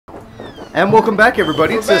And welcome back,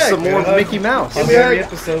 everybody, to some more of Mickey Mouse. Give me every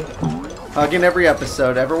episode. Hug in every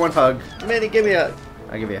episode. Everyone hug. Manny, give me a hug.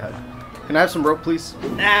 I'll give you a hug. Can I have some rope, please?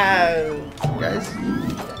 No. Guys?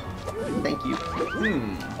 Thank you.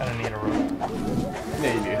 I don't need a rope.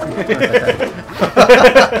 Yeah, you do.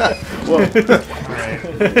 Whoa. Alright. I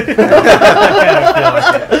kind of feel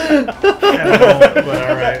like it. But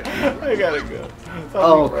alright. I gotta go.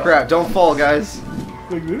 Oh, crap. Don't fall, guys.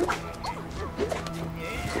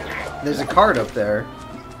 There's a card up there.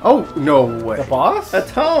 Oh, no way. The boss? A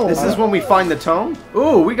tome. This is when we find the tome?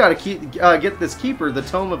 Ooh, we gotta get this keeper, the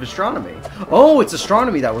Tome of Astronomy. Oh, it's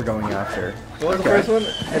astronomy that we're going after. What was the first one?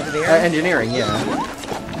 Engineering? Engineering,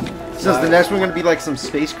 yeah. So is the next one gonna be like some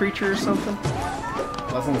space creature or something?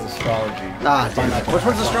 Last one was astrology. Ah, damn it. Which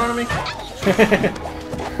one's astronomy?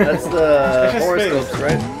 That's the just horoscopes, space.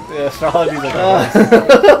 right? Yeah, astrology's like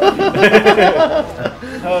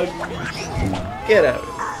Hug. Get out.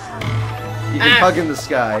 You can hug in the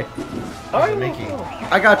sky. Oh, Mickey.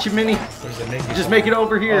 I got you, Minnie. There's a Mickey. Just make it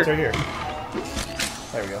over Oh, here. it's right here.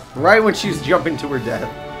 There we go. Right when she's jumping to her death.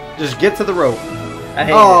 Just get to the rope. I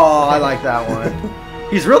hate Oh, I like that one.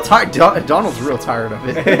 He's real tired. Donald's real tired of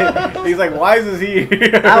it. it. He's like, why is this here?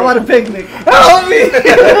 it. I want a picnic. Help me!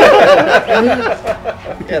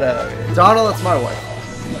 Get out of here. Donald, that's my wife.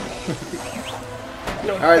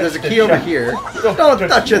 Alright, there's a key over here. Don't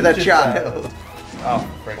touch the child. Oh,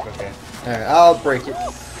 break, okay. Alright, I'll break it.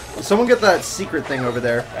 Someone get that secret thing over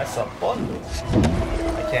there. That's a bundle.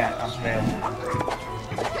 I can't, I'm male.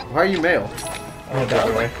 Why are you male? I went that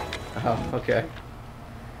way. Oh, okay.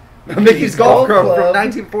 Mickey's Golf Club from Club.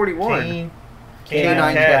 1941.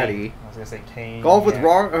 Canine Caddy. I was gonna say cane. Golf with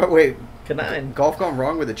wrong. Oh, wait. Canine. Golf gone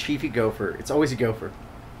wrong with a chiefy gopher. It's always a gopher.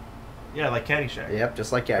 Yeah, like Caddyshack. Yep,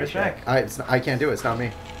 just like Where's Caddyshack. Jack? I can't do it. It's not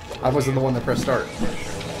me. I wasn't the one that pressed start.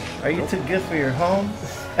 Are you too good for your home?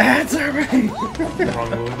 Answer me. Wrong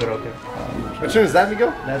move, but okay. Which one is that,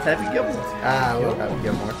 Miguel? That's Happy Gilmore. Ah, I love Happy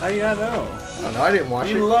Gilmore. How do you not know? Oh, no, I didn't watch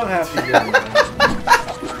it. You love Happy Gilmore.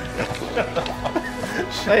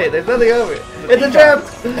 Hey, there's nothing over it. It's a trap.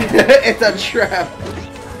 It's a trap.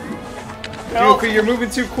 Help. Goofy, you're moving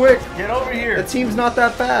too quick. Get over here. The team's not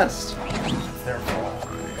that fast. It's their fault.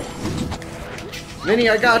 Minnie,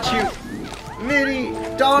 I got you. Minnie,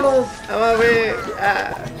 Donald. I'm over here.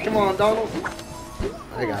 Ah, Come on, Donald.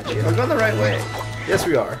 I got you. I'm going the right way. Yes,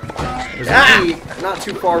 we are. There's a Ah! key not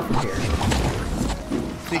too far from here.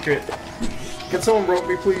 Secret. Can someone rope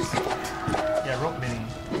me, please? Yeah, rope Minnie.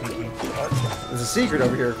 Mickey. What? There's a secret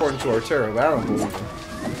over here, according to Arturo, but I don't believe him.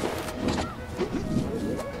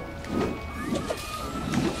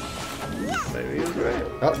 Maybe he was right.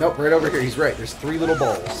 Oh, nope, right over here. He's right. There's 3 little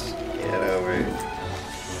balls. Get over it.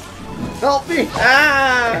 Help me!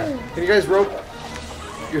 Ah! Can you guys rope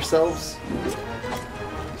yourselves?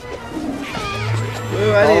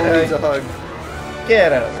 Ooh, I need needs a a hug.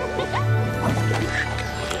 Get over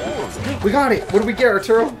it. We got it! What do we get,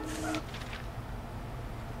 Arturo?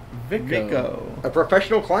 Vico. A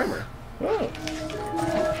professional climber. Oh.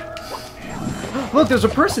 Look, there's a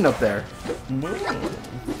person up there.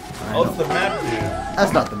 Oh, it's the map, dude.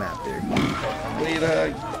 That's not the map, dude. Need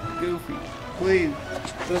a Goofy. Please.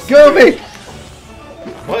 Goofy!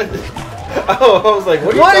 What? Oh, I was like,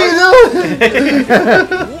 what What are you doing?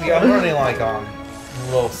 Yeah, I'm running like a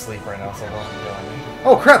little sleep right now, so I don't feel like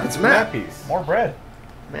Oh crap, it's map. piece. more bread.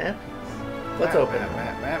 Man. Let's open it.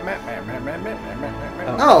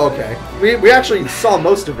 Oh, okay. We actually saw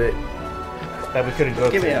most of it. That we couldn't go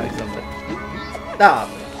Give to. me out something. Stop.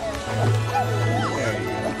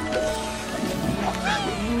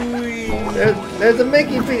 There's a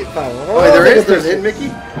Mickey feet foul. Oh, there is? There's in Mickey?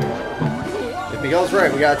 If Miguel's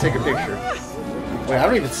right, we gotta take a picture. Wait, I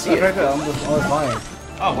don't even see it. I'm just on mine.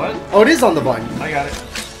 Oh, what? Oh, it is on the vine. I got it.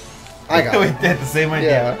 I got We it. did the same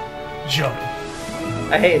idea. Yeah. Jump.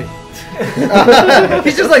 I hate it.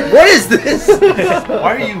 He's just like, what is this?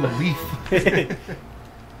 Why are you a leaf?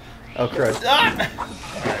 Oh, Christ. Ah!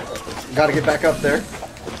 Gotta get back up there.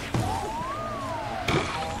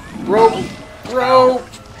 Rope! Rope!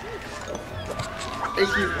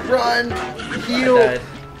 Thank you. Run! Heal! I died.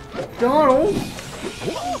 Donald!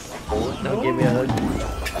 Don't give me a hug.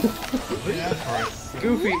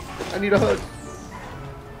 Goofy! I need a hug.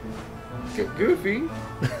 Goofy?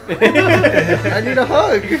 I need a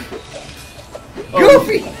hug!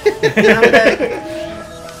 Goofy! I'm back.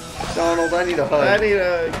 Donald, I need a I hug. need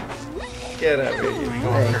a... Get out of here. We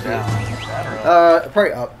go Thank up or you. down? That or up?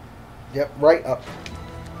 Probably up. Yep, right up.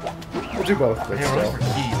 We'll do both, but Hey, we're looking for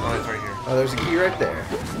still. keys. Oh, it's right here. Oh, there's a key right there.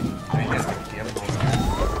 I mean, yes, the key. I'm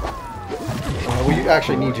going. We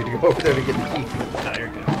actually need you to go over there to get the key. No, you're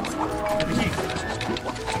good. Get the key.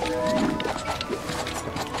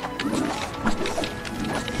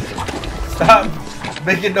 Stop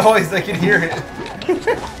making noise. I can hear it.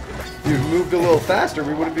 If you moved a little faster,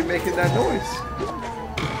 we wouldn't be making that noise.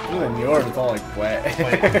 Even in New York, it's all like wet.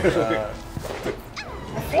 Wait,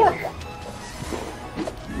 fork.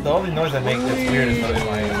 The only noise I make that's weird is in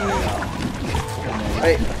my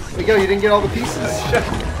Hey, Miguel, you didn't get all the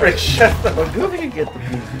pieces. Rick, shut up. Well, Goofy can get the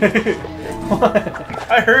pieces.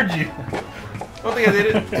 I heard you. I don't think I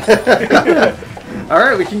did it.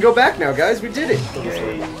 Alright, we can go back now, guys. We did it.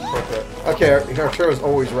 Yay. Okay, Arturo's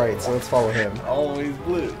always right, so let's follow him. Always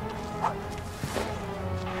blue.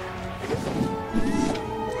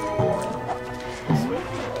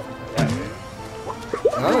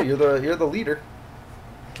 Oh, you're the leader.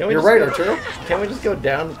 Can we You're just right, go, Arturo. Can we just go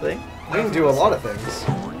down the thing? We can do a lot of things.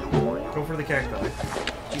 Go for the cacti.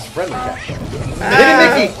 He's friendly cat. Ah!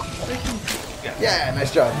 Hit it, Mickey! Yeah,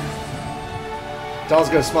 nice job. Don's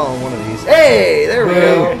gonna smile on one of these. Hey, there we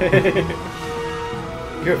go.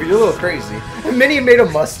 Goofy, you're a little crazy. Minnie made a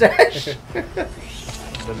mustache.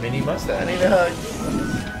 The mini mustache. I need a hug.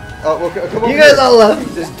 Oh, well, come on. You guys all love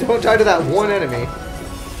me. Just don't die to that one enemy.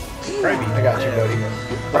 Crybaby. I got you, buddy.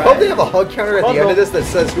 I hope they have a hug counter at the end of this that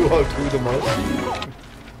says who hugged who the most.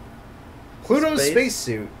 Pluto's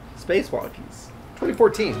spacesuit. Spacewalkies.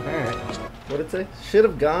 2014. Alright. What'd it say? Should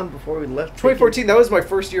have gone before we left. 2014, that was my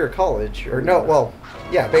first year of college. Or no, well,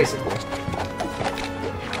 yeah, basically.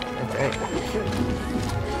 Okay.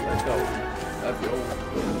 Let's go. Let's go.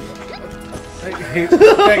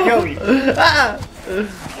 Can't kill me. Ah!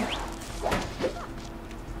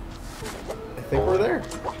 I think we're there.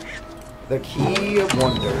 The Key of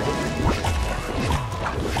Wonder.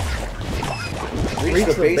 Reach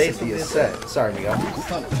the base of the ascent. Sorry, Miguel.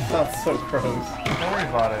 Sounds so gross. Don't worry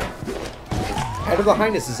about it. Head of the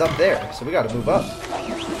Highness is up there, so we gotta move up.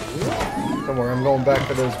 Don't worry, I'm going back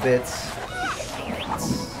for those bits.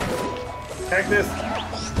 Cactus.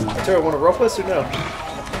 Arturo, want to rope us or no?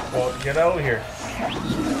 Well, get over here.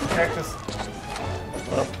 Cactus.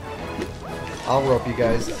 I'll rope you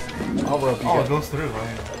guys. I'll rope you Oh, it guys. goes through,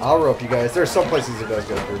 right? I'll rope you guys. There's some places it does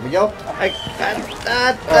go through. Miguel? Alright,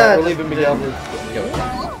 we're leaving Miguel.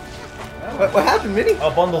 What happened, Minnie?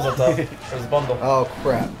 Oh, bundles up top. There's a bundle. Oh,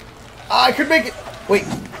 crap. Ah, I could make it. Wait.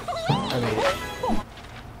 I made it.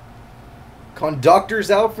 Conductor's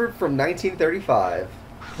outfit from 1935.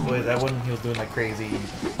 Wait, is that when he was doing that crazy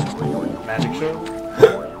magic show?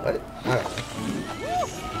 What? I don't know.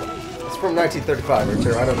 It's from 1935,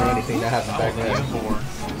 Arturo. I don't know anything that happened I back wasn't then. even born.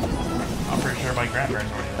 I'm pretty sure my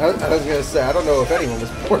grandparents were. I was going to say, I don't know if anyone was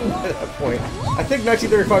born at that point. I think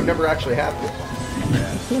 1935 never actually happened.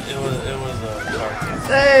 It was a cartoon.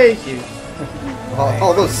 Thank you.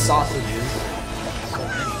 All those sausages.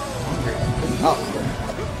 Oh.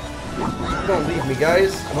 Don't leave me,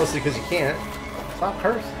 guys. Mostly because you can't. Stop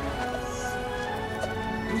cursing.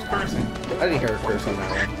 Who's cursing? I didn't hear a curse on that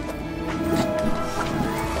one.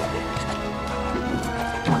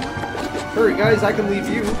 Hurry, guys, I can leave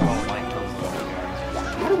you. Oh, my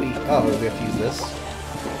How do we... Oh, we have to use this.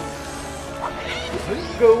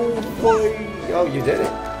 Go, boy. Oh, you did it.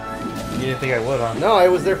 You didn't think I would, huh? No, I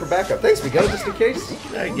was there for backup. Thanks, Miguel, just in case.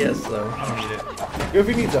 I guess so. I don't need it.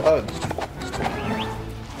 Goofy needs a hug.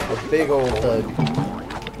 A big old hug.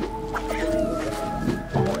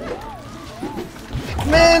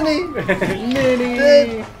 Minnie!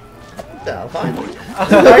 Minnie! No, finally.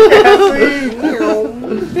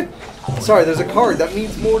 Sorry, there's a card that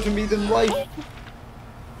means more to me than life.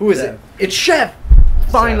 Who is it? It's Chef!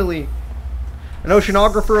 Finally! An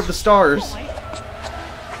oceanographer of the stars.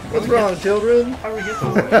 What's wrong, children? How do we get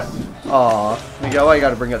those things? Aw, Miguel, I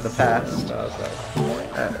gotta bring up the past.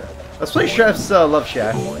 Let's play Chef's Love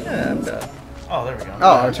Shack. Yeah, I'm done. Oh, there we go.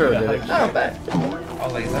 Oh, Arturo did it. Oh, I'm back. I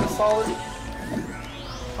was like, is that a solid?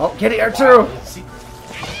 Oh, get it, Arturo! Wow, see-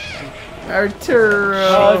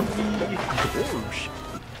 Arturo!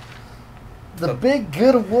 The big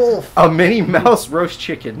good wolf. A Minnie Mouse roast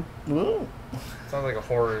chicken. Ooh. Sounds like a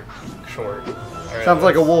horror short. Alright, Sounds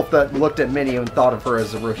like a let's- wolf that looked at Minnie and thought of her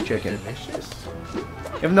as a roast chicken.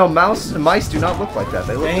 Even though mice do not look like that,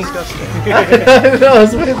 they look disgusting. No,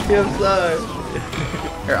 it's with you, I'm sorry.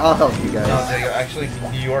 Here, I'll help you No, guys. they actually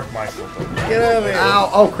New York mice look like that. Get over here.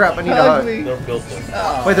 Ow! Oh crap! I need a Hug hug. me. They're built like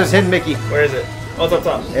Oh. Wait, there's Hidden Mickey. Where is it? Oh, it's up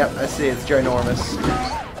top. Yep, I see. It's ginormous.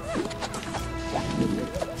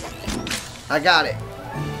 I got it.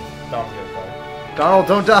 No, I'm good. Donald,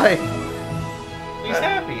 don't die. He's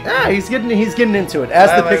happy. Ah, he's getting into it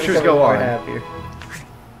as the pictures go on. Happier.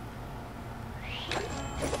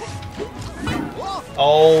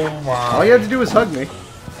 Oh my. All you have to do is hug me.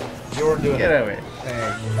 You're doing Get it. over here.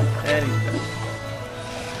 And he's done.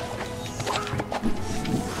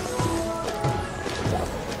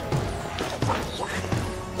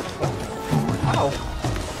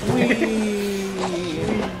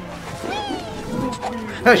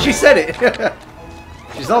 She said it.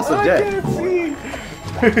 She's also dead.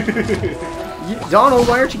 Donald,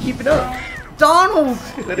 why aren't you keeping up? Donald!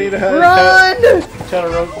 I need a hug. Run! Trying to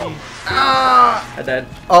rope me. Ah! I died.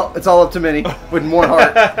 Oh, it's all up to Minnie with one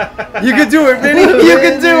heart. You can do it, Minnie! You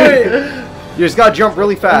can do it! You just gotta jump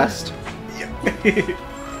really fast. Watch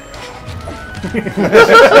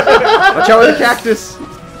out with the cactus.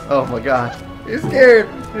 Oh my god. You're scared.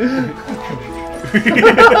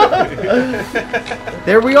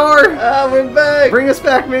 There we are! Ah, we're back. Bring us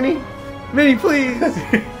back, Minnie! Minnie, please!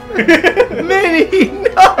 Minnie,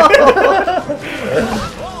 no!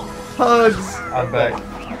 Hugs! I'm back.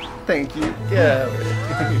 Thank you. Yeah.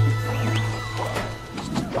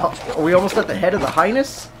 Oh, are we almost at the head of the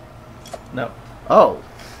highness? No. Oh.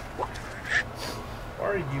 Why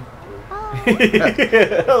are you?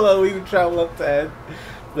 Hello, we can travel up to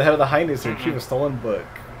the head of the highness to retrieve a stolen book.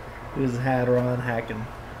 Who's Hadron hacking?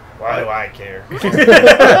 Why do I care?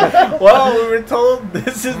 Well, we were told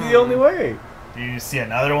this is the only way. Do you see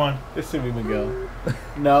another one? This is where we go.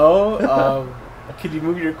 No, could you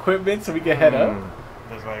move your equipment so we can head up?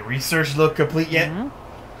 Does my research look complete yet?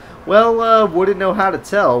 Well, wouldn't know how to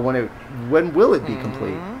tell when will it be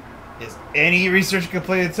complete? Is any research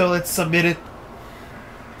complete until it's submitted?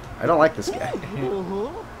 I don't like this guy.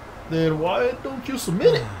 Then why don't you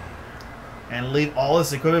submit it? And leave all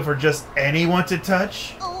this equipment for just anyone to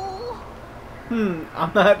touch?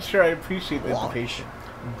 I'm not sure I appreciate the implication.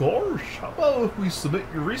 Gosh, how about if we submit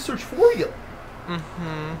your research for you?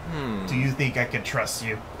 Do you think I can trust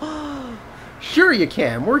you? Sure you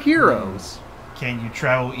can. We're heroes. Can you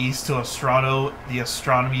travel east to Astrano, the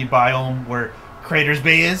astronomy biome where Craters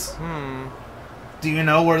Bay is? Do you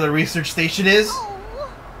know where the research station is?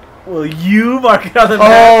 Will you mark it on the map?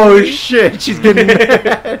 Oh shit, she's getting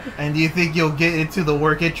mad. And do you think you'll get into the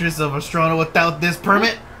work interests of Astrano without this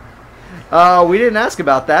permit? We didn't ask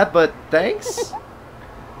about that, but thanks.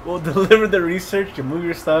 We'll deliver the research, you move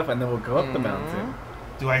your stuff, and then we'll go up the mountain.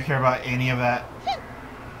 Do I care about any of that?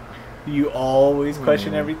 You always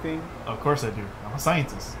question everything? Of course I do. I'm a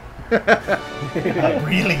scientist. A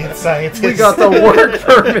brilliant scientist. We got the work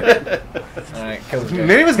permit. Alright, kill this guy.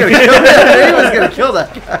 Minnie was gonna kill that. Minnie was gonna kill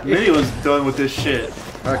that guy. Minnie was done with this shit.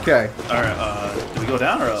 Okay, Alright, do we go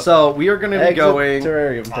down or up? so we are gonna be Exit going.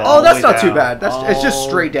 terrarium town. Oh, that's way not too down. bad. It's just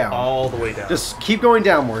straight down. All the way down. Just keep going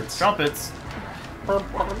downwards. Trumpets.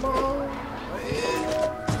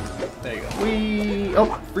 There you go.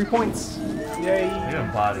 Oh, 3 points. Yay. We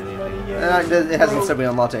haven't bought anything. It hasn't said we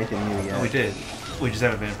unlocked anything new yet. Oh, we did. We just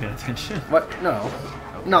haven't been paying attention. What? No.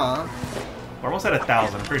 Nah. We're almost at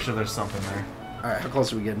 1,000. I'm pretty sure there's something there. Alright, how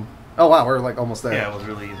close are we getting? Oh wow, we're like almost there. Yeah, it was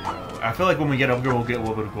really easy. I feel like when we get up here, we'll be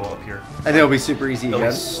able to go up here. And it'll be super easy It'll be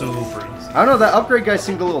again. super easy. I don't know, that upgrade guy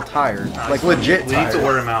seemed a little tired. Like legit We tired. need to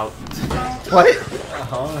wear him out. What?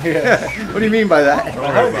 Oh, yeah. What do you mean by that? Don't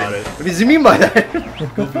worry about it. What does he mean by that?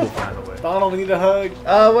 Goofy will find a way. Donald, we need a hug.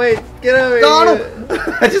 Oh wait, get over here. Donald!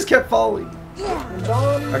 I just kept falling.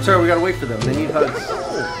 I'm sorry, we gotta wait for them. They need hugs.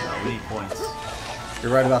 No, we need points.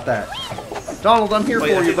 You're right about that. Donald, I'm here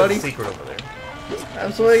Wait, for I you, think there's buddy. a secret over there.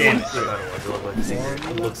 I'm swinging. Damn it. By the way, it looked like a secret.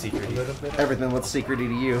 It looked secret. Everything looks secrety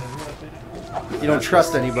to you. You don't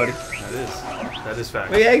trust anybody. That is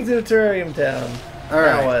fact. We exited terrarium town.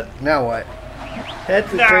 Alright. Now what? Now what? Head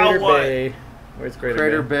to Now Crater what? Bay. Where's Crater,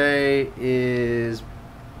 Crater Bay? Bay is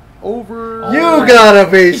over You gotta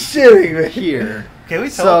be shitting me. here. Can we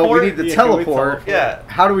So teleport? we need to Yeah, can we teleport. Yeah.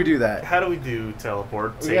 How do we do that? How do we do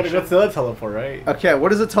teleport? We gotta go to the teleport, right? Okay, what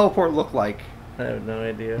does a teleport look like? I have no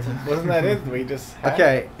idea. Wasn't that it? We just had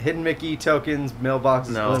Okay, hidden Mickey tokens, mailboxes,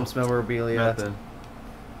 No. glimpse, memorabilia. Nothing.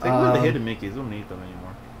 Take away the Um, hidden Mickeys. We don't need them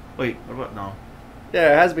anymore. Wait, what about no?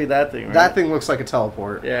 Yeah, it has to be that thing, right? That thing looks like a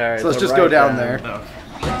teleport. Yeah, alright, so let's so just go right down down. there. No.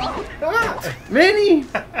 Minnie!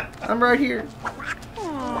 I'm right here.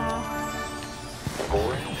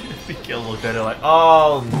 Miguel looked at it like,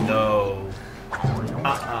 oh no.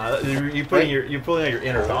 You're pulling out your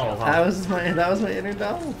inner Donald, huh? That was my inner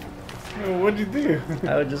Donald. What'd you do?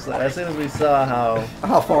 I would just as soon as we saw how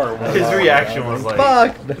How far it was. His reaction was like,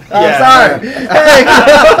 fuck. Yeah. I'm sorry.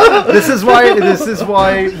 Hey. This is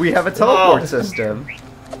why we have a teleport system.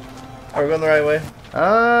 Are we going the right way?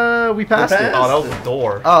 We passed it. oh, that was the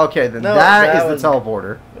door. Oh, okay, then No, that that is the was-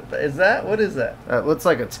 teleporter. Is that? What is that? That looks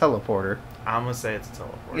like a teleporter. I'm gonna say it's a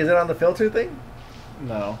teleport. Is it on the filter thing?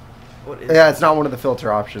 No. What is Yeah, it's not one of the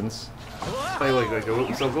filter options.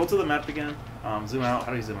 Wait. So go to the map again. Zoom out.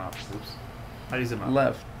 How do you zoom out? Oops. How do you zoom out?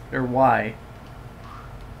 Left or Y?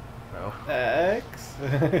 No. X.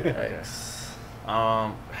 X.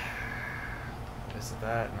 Is it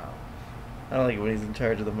that? No. I don't like it when he's in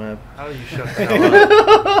charge of the map. How do you shut the hell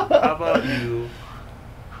up? How about you?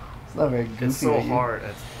 It's not very goofy. It's so of you. hard.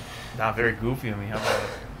 It's not very goofy of me. How about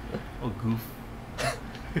a goof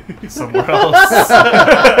somewhere else?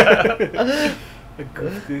 A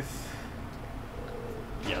goof this.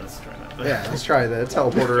 Yeah, let's try that. Yeah, let's try the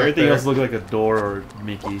teleporter. Right Everything there. else looks like a door or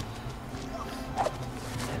Mickey.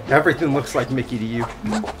 Everything looks like Mickey to you.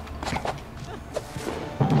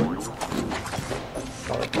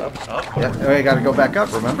 Oh, Yeah, we gotta go back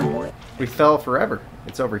up, remember? We fell forever.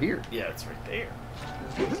 It's over here. yeah, it's right there.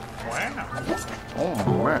 Wow.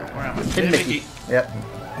 Oh, wow. Wow. Hidden Mickey. Yep.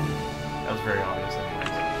 That was very obvious.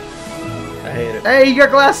 I hate it. Hey, you got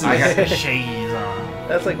glasses! I got the shades on.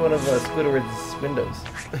 That's like one of Squidward's windows.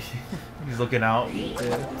 He's looking out,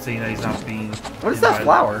 seeing that he's not being. What is that invited.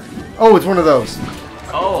 flower? Oh, it's one of those.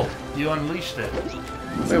 Oh, you unleashed it.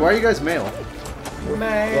 Wait, why are you guys male? Well,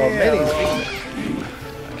 Manny's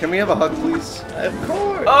Can we have a hug, please? Of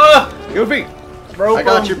course. Oh! Goofy! Rope I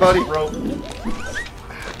got him. you, buddy. Rope.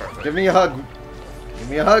 Give me a hug. Give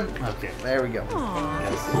me a hug. Okay. There we go.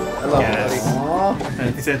 Yes. I love Yes. you, buddy.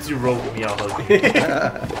 And since you roped me, I'll hug you.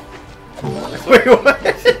 Wait, what?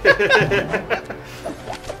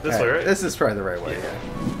 This way, right? This is probably the right way, yeah.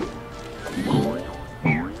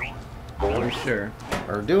 For sure.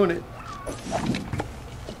 We're doing it.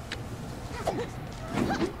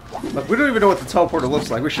 Look, we don't even know what the teleporter looks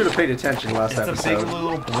like. We should have paid attention last It's a episode. big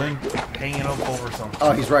little blimp hanging up over something.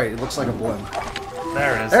 Oh, he's right. It looks like a blimp.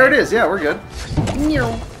 There it is. There it is. Yeah, we're good.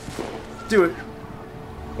 Do it.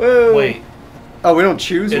 Whoa. Wait. Oh, we don't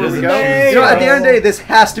choose It where we isn't go? choose. You know, at the end of the day, this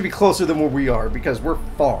has to be closer than where we are because we're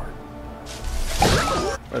far.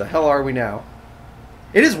 Where the hell are we now?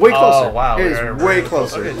 It is way closer. Oh, wow. It we're is very way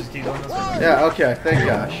close. closer. Okay, just keep going this way. Yeah, okay. Thank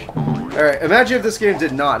gosh. Alright, imagine if this game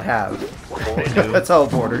did not have They do.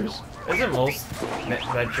 teleporters. Isn't most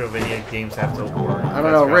Metrovania games have teleport? I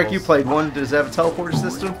don't know. Rick, you played one. Does it have a teleporter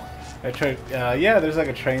system? I tried. Yeah, there's like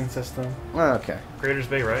a train system, Oh, okay. Creators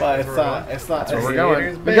Bay, right? but That's it's where not. It's not. That's where as we're good.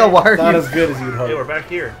 going. Miguel, why are It's not you... as good as you'd we're going. Yeah, we're hope. back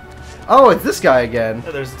here. Oh, it's this guy again.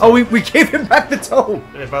 Yeah, there's the Oh, we gave him back the tome.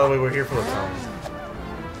 Hey, by the way, we're here for the tone.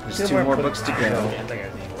 There's two more books to I go. think I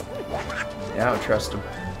need. Yeah, I don't trust him.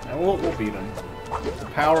 And we'll beat him. The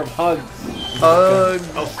power of hugs. Hug.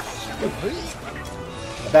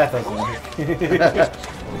 That doesn't work.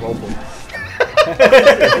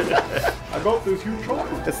 I got this huge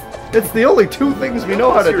chocolate. It's the only two things we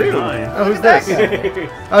know how to What's your do. nine? Oh, who's this?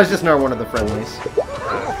 I was just not one of the friendlies.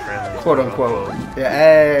 Quote unquote. Yeah,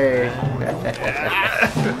 hey.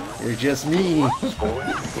 You're just me.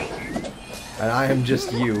 And I am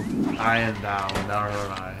just you. I am down or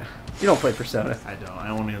I. You don't play Persona. I don't. I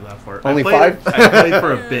only know that part. Only I played, 5? I played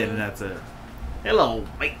for a bit and that's it. Hello,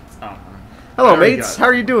 mates. Oh, Hello, I already mates. got it. How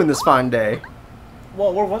are you doing this fine day?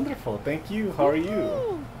 Well, we're wonderful. Thank you. How are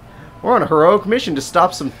you? We're on a heroic mission to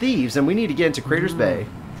stop some thieves, and we need to get into Craters Bay.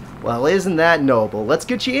 Well, isn't that noble? Let's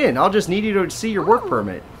get you in. I'll just need you to see your work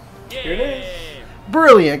permit. Here it is.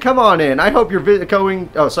 Brilliant. Come on in. I hope your visit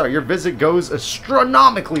your visit goes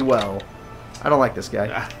astronomically well. I don't like this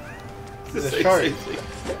guy. The shark.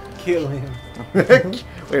 Kill him.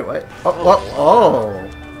 Wait, what? Oh.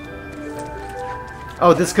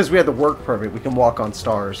 Oh, this is because we had the work permit. We can walk on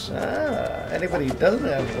stars. Anybody who doesn't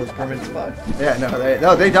have a work permit's fucked. Yeah,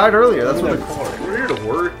 no, they died earlier. That's what. We're here to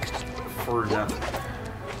work for nothing.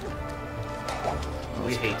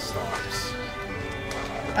 We hate stars.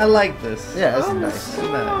 I like this. Yeah, this is nice.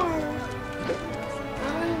 Nice.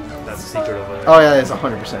 That's the secret of it. Oh yeah, it's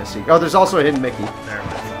 100% a secret. Oh, there's also a hidden Mickey. There,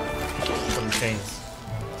 man. Some chains.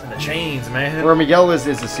 It's in the chains, man. Where Miguel is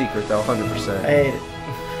a secret though, I 100%. hate it.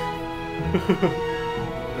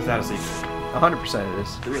 It's not a secret. 100% it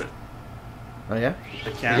is. Do it. Oh yeah.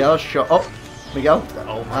 The cat. Miguel, show. Oh, Miguel.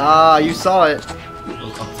 Oh my. Ah, you saw it. It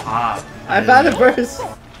was on top. I found it first.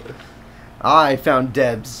 I found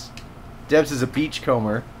Debs. Debs is a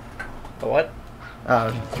beachcomber What?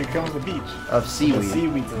 Here comes the beach. of The seaweed.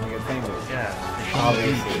 seaweed doesn't get tangled. Yeah.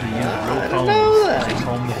 Obviously, They use I real didn't know combs. that. They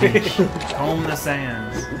comb the beach. Comb the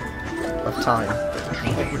sands. Of time. I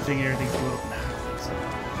think we're taking everything to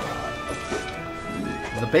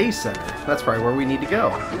The base center. That's probably where we need to go.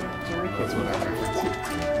 That's what I'm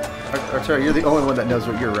referencing. Arturo, you're the only one that knows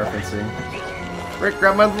what you're referencing. Rick,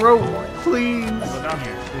 grab my rope, please. Go down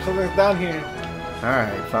here. There's something down here.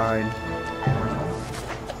 Alright, fine.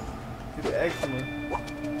 It's excellent.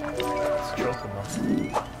 Let's choke them up.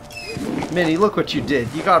 Minnie, look what you did.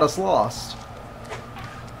 You got us lost.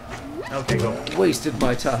 Okay, go. Wasted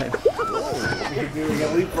my time. We're doing a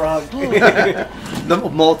leapfrog. The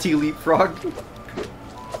multi-leapfrog.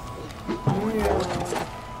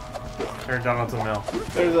 Turn down to the mill.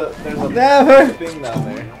 There's a Never. thing down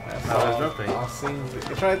there. No, there's nothing. I'll sing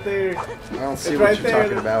it. It's right there. I don't see It's what right you're there.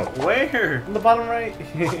 talking about. Where? On the bottom right.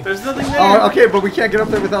 There's nothing there. Oh, okay, but we can't get up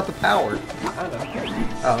there without the power. I know.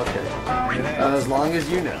 Oh, okay. As long as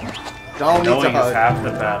you know. Donald needs a Knowing is hug. half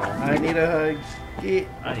the battle. I need a hug.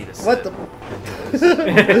 I need a What sip. the?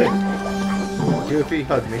 Goofy,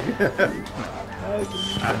 hug me.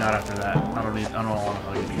 I'm not after that. I don't want to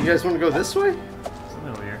hug You you. guys want to go this way?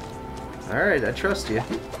 Something weird. Alright, I trust you. I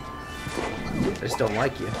just don't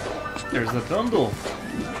like you. There's the bundle.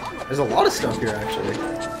 There's a lot of stuff here, actually.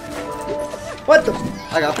 What the?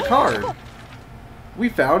 I got the card. We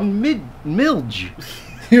found Milge.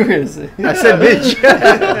 Who is it? I said Midge.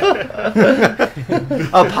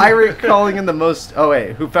 A pirate calling in the most... Oh,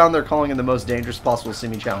 wait. Who found their calling in the most dangerous possible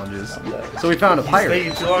semi-challenges. So we found a It's pirate.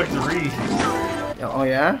 taking too long to read. Oh,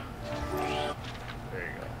 yeah? There you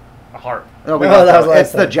go. A heart. Oh, Oh, that was last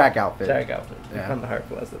it's the time. Jack outfit. Jack outfit. We Yeah. found the heart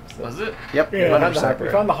for last episode. Was it? Yep, Yeah, we found the 100%. harp. We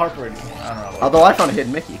found the harp already. I don't know. Although I found a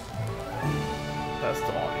hidden Mickey. That's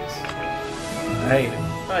the obvious. I hate it.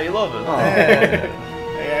 Oh, you love it. Oh.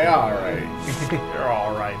 Yeah, alright. You're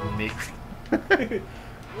alright, Mick.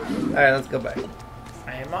 Alright, let's go back.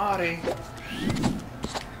 Hey, Marty.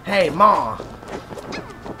 Hey, Ma!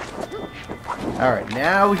 Alright,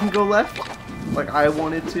 now we can go left? Like I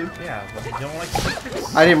wanted to. Yeah, but you don't like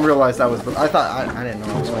secrets? I didn't realize that was the... I thought... I didn't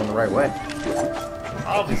know I was going the right way.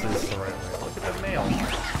 Obviously, this is the right way. Look at the mail.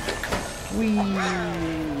 Wee!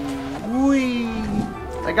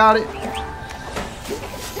 I got it.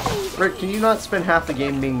 Rick, can you not spend half the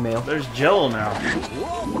game being male? There's Jello now.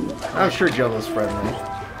 I'm sure Jello's friendly.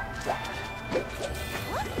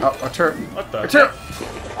 Oh, a turret. What the? A turret!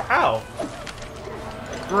 How?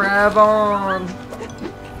 Grab on!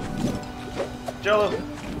 Jello.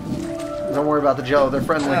 Don't worry about the Jello, they're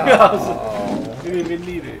friendly. Oh, we didn't even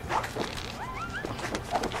need it.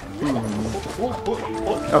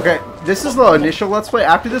 Okay, this is the initial Let's Play.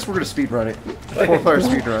 After this, we're gonna speedrun it. 4-player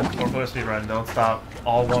speedrun. 4-player speed run. Don't stop.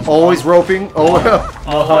 All one. Always roping. Oh,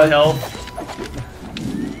 All one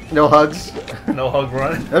health. no hugs. No hug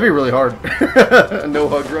run. That'd be really hard. No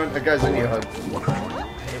hug run. That guy's need a hug.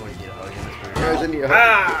 Hey, we need a hug in this video. Guys, I need a hug.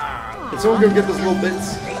 Ah! Can someone go get those little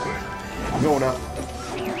bits? I'm going up.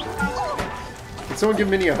 Can someone give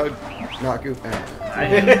Minnie a hug? Not Goop.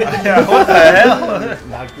 What the hell?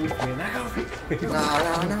 Not goofy, not goofy. No.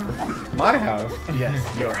 My house. Yes,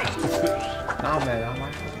 your house. Nah, man, not my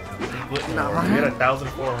house. Not my You get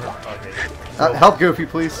 1,400. Okay. Help Goofy,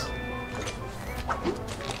 please.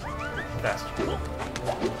 Faster.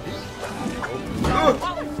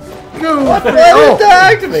 Goof! What did Oh,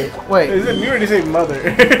 activate? wait. You already say mother.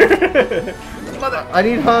 I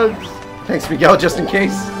need hugs. Thanks, Miguel, just in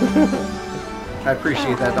case. I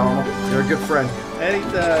appreciate that, Donald. You're a good friend.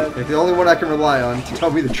 Anytime. You're the only one I can rely on to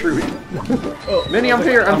tell me the truth. Oh, Minnie, I'm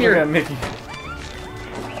here. I'm looking here. at Mickey.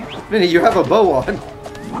 Minnie, you have a bow on.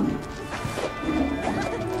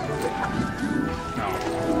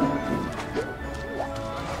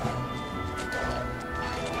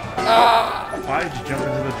 Why did you jump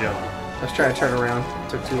into the Jello? I was trying to turn around.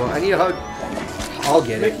 Took too long. I need a hug. I'll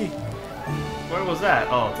get Mickey. Where was that?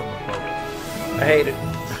 Oh, it's on the boat. I hate it.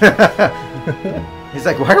 it. He's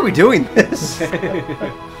like, why are we doing this?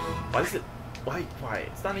 Why is it? Why?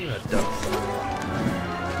 It's not even a duck.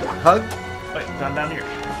 Hug? Wait, down here.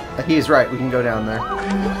 He's right. We can go down there. Man,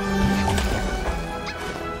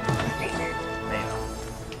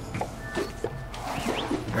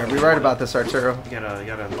 Are we right about this, Arturo? you got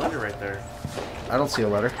a letter right there. I don't see a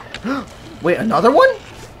letter. Wait, another one?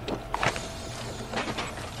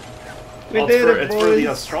 We Well, did it, it's for the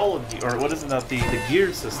boys. astrology, or what is it? The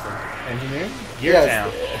gear system. Engineer? Gear Yeah,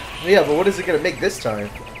 town. Yeah, but what is it going to make this time?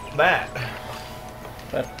 That.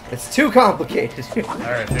 It's too complicated.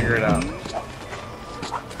 Alright, figure it out.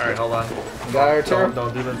 Alright, hold on. Got Arturo?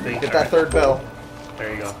 Don't do the thing. Get that third bell.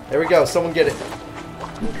 There you go. There we go. Someone get it.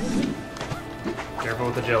 Careful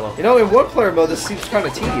with the Jello. You know, in 1-player mode, this seems kind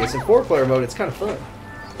of tedious. In 4-player mode, it's kind of fun.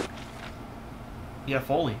 Yeah,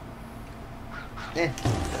 Foley. Eh.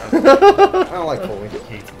 I don't like Foley.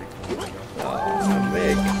 Hates big Foley.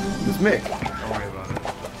 Mick. Who's Mick? Don't worry about it.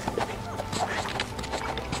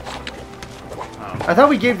 I thought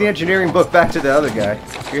we gave the engineering book back to the other guy.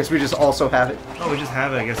 I guess we just also have it. Oh, we just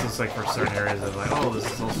have it. I guess it's like for certain areas of like, oh, this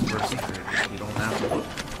is all super secret. You don't have to look.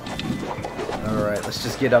 Alright, let's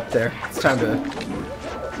just get up there. It's time to...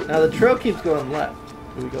 Now the trail keeps going left.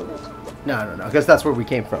 Do we go left? No, because that's where we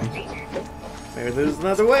came from. Maybe there's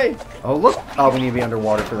another way. Oh, look! Oh, we need to be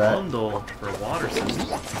underwater for that. Bundle for water system.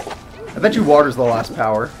 I bet you water's the last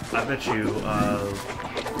power. I bet you, it's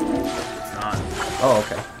not. Oh,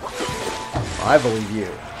 okay. I believe you.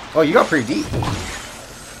 Oh, you got pretty deep.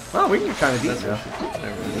 Well, we can get kind of deep now.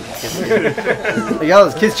 You got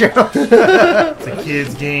those kids channel. It's a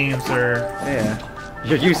kid's game, sir. Yeah.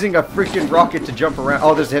 You're using a freaking rocket to jump around.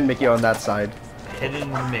 Oh, there's a Hidden Mickey on that side. Hidden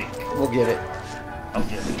Mick. We'll get it. I'll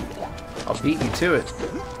get it. I'll beat you to it.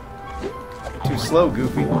 Too slow,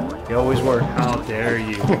 Goofy. You always were. How dare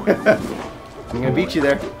you? I'm gonna beat you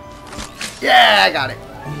there. Yeah, I got it.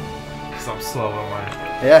 Because I'm slow, am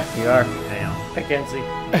I? Yeah, you are. Damn. I can't see.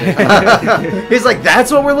 He's like,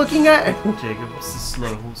 that's what we're looking at? Jacob's the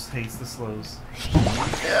slow who hates the slows.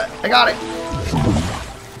 Yeah, I got it.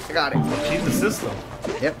 I got it. Cheat the system.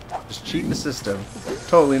 Yep, just cheat the system.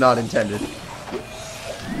 Totally not intended.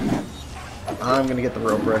 I'm gonna get the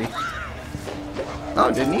rope ready. Oh,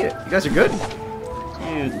 didn't need it. You guys are good.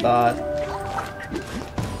 You thought.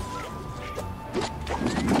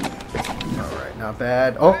 Alright, not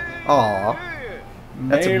bad. Oh, aw.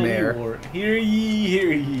 That's a mare. Lord. Hear ye,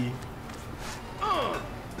 hear ye.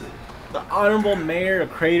 The Honorable Mayor of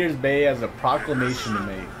Craters Bay has a proclamation to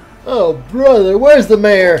make. Oh, brother, where's the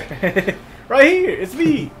mayor? Right here, it's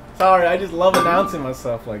me. Sorry, I just love announcing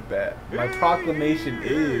myself like that. My proclamation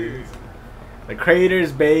is... The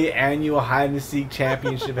Craters Bay Annual Hide and Seek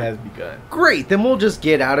Championship has begun. Great, then we'll just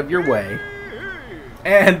get out of your way.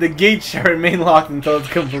 And the gates shall remain locked until it's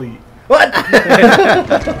complete. What?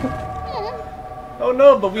 Oh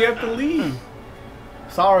no, but we have to leave.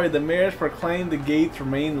 Sorry, the mayor's proclaimed the gates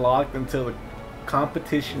remain locked until the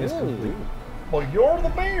competition is complete. Well, you're the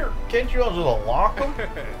mayor. Can't you just lock them?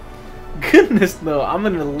 Goodness no, I'm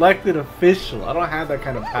an elected official. I don't have that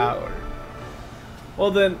kind of power.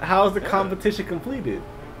 Well then, how is the competition completed?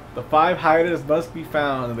 The 5 hiders must be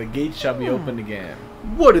found and the gates shall be opened again.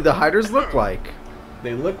 What do the hiders look like?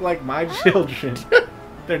 They look like my children.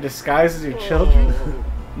 They're disguised as your children?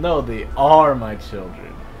 No, they are my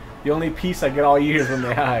children. The only peace I get all year is when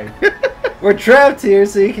they hide. We're trapped here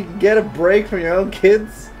so you can get a break from your own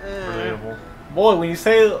kids. Relatable. Boy, when you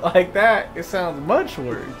say it like that, it sounds much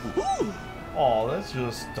worse. Oh, that's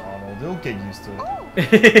just Donald. They'll get used to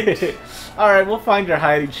it. Alright, we'll find your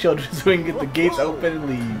hiding children so we can get the gates open and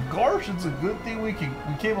leave. Gosh, it's a good thing we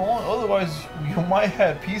came along. Otherwise, you might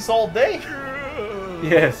have peace all day.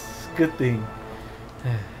 Yes, good thing.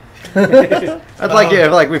 I'd like it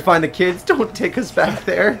if like we find the kids. Don't take us back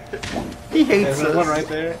there. He hates There's us. one right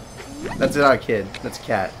there. That's not a kid. That's a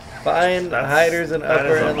cat. Find That's- hiders in that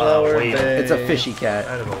upper is a and lower whale. bay. It's a fishy cat.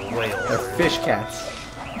 That is a whale. They're fish cats.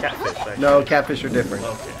 Catfish, actually. No, catfish are different.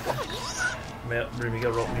 Okay. Remy,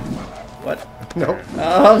 go rope me. What? Nope.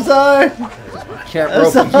 Oh, I'm sorry. Can't I'm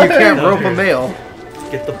rope. You sorry. can't rope a male.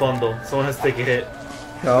 Get the bundle. Someone has to take a hit.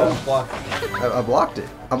 No, Block. I blocked it.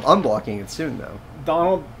 I'm unblocking it soon though.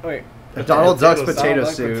 Donald, wait. Donald Duck's Potato potato Donald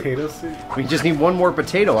Duck suit. Potato suit? We just need one more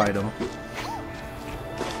potato item.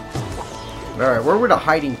 Alright, where would a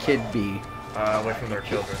hiding kid be? Away from their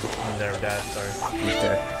children. And their dad, sorry.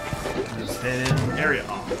 Okay. Just hidden area.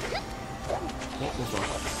 Oh.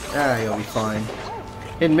 Ah, you'll be fine.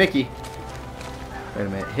 Hidden Mickey. Wait a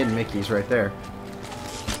minute, Hidden Mickey's right there.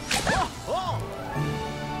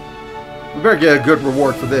 We better get a good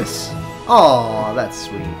reward for this. Aw, that's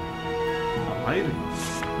sweet. I'm hiding.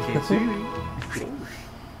 Can't see me.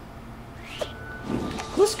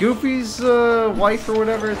 What's Goofy's wife or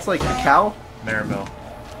whatever? It's like a cow? Maribel.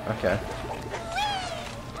 Okay.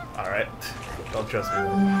 Alright. Don't trust me.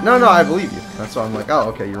 No, I believe you. That's why I'm like, oh,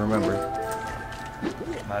 okay, you remember.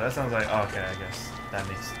 Nah, that sounds like. Oh, okay, I guess. That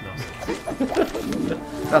makes no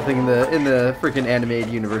sense. Nothing in the freaking animated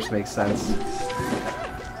universe makes sense.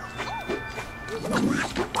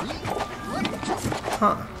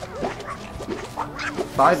 Huh.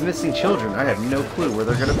 5 missing children. I have no clue where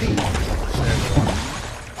they're gonna be.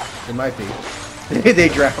 They might be. They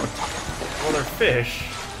drowned. Well, they're fish.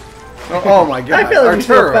 Oh my god. I feel like we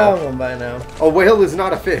should have found Arturo. one by now. A whale is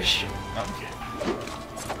not a fish. Okay.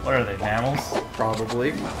 What are they, mammals?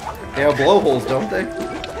 Probably. They have blowholes, don't they?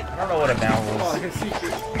 I don't know what a mammal Oh, I is. can see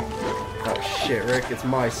it. Oh shit, Rick, it's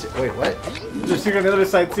my wait, what? There's a secret on the other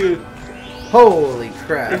side too. Holy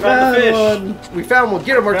crap. We found the fish. one. We found one.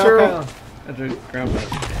 Get him, Ground Arturo. pound. That's a ground pound.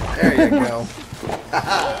 There you go.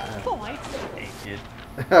 Hey, kid.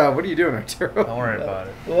 What are you doing, Arturo? Don't worry about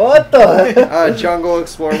it. What the? Jungle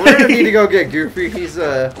Explorer. We're gonna need to go get Goofy. He's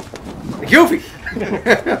Goofy.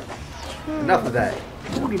 Enough of that.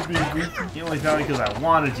 You only found me because I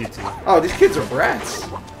wanted you to. Oh, these kids are brats.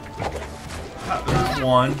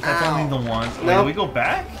 One. That's only the one. Wait, No. do we go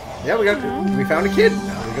back? Yeah, we found a kid.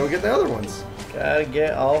 Now we go get the other ones. Gotta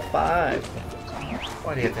get all 5.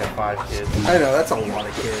 Why do you have to have 5 kids? I know that's a lot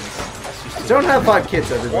of kids. Don't have 5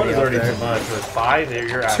 kids, everybody. One is out already there. too much. With 5,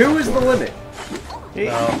 you're out. 2 is the limit.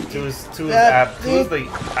 No, two is the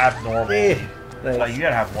abnormal. Like, you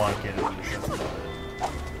gotta have one kid at least. That's about it.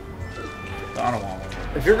 I don't want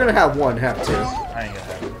one. If you're gonna have one, have two. I ain't gonna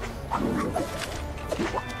have it.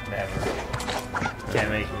 Never. Can't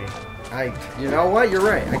make me. You know what? You're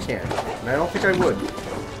right. I can't. And I don't think I would.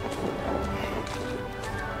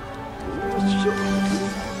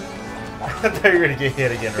 I thought you were gonna get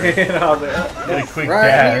hit again, right? And I was like, Get a quick Right,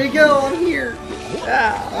 dash. here you go. I'm here.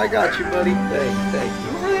 Ah, I got you, buddy.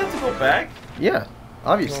 Thank You really have to go back? you. Yeah,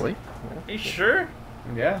 obviously. Are you sure?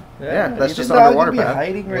 yeah. Yeah, that's you just did not underwater be path.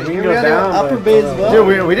 hiding right We here. can We go had down, upper but, bay as well.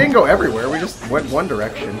 Dude, we didn't go everywhere. We just went one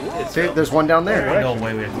direction. See, there's one down There's there. no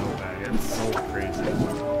way we have to go back. It's so crazy.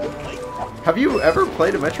 Have you ever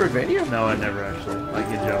played a Metroidvania? No, I never actually. Like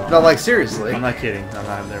in general. No, like seriously. I'm not kidding. I'm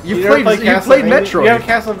not there. You never played Castlevania? Metroid. You have a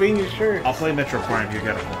Castlevania shirt. I'll play Metro Prime. You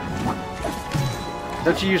gotta play.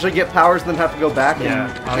 Don't you usually get powers and then have to go back? Yeah,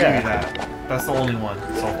 and, I'll give you that. That's the only one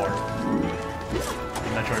so far.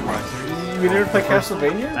 The Metroid Prime series. You never play I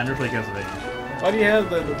Castlevania? never played Castlevania. Why do you have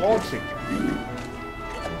the wall chick?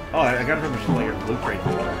 Oh, I gotta remember she's like a blue crate.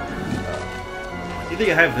 You think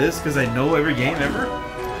I have this because I know every game ever?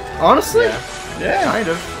 Honestly? Yeah. Kind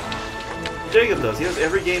of. Jacob does. He has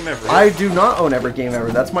every game ever. I do not own every game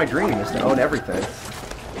ever. That's my dream, is to own everything.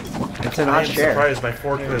 And to I not am share. surprised my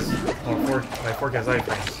fork has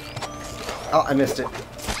iframes. Oh, I missed it.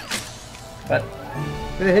 But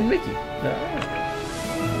It hit Mickey. no.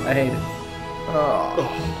 I hate it. Oh.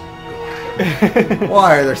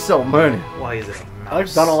 Why are there so many? Why is it a mouse?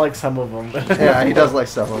 Alex Donald likes some of them. Yeah, he does like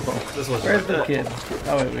some of them. This was Where's the kid?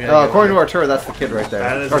 Oh wait, we gotta According to Arturo, that's the kid right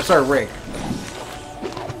That there. is Or a- sorry, Rick.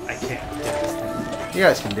 I can't get this thing. You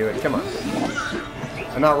guys can do it. Come on.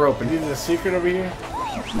 I'm not roping. Is there a secret over here? I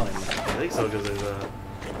think so because there's a.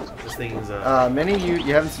 This thing's Minnie, you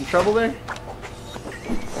having some trouble there?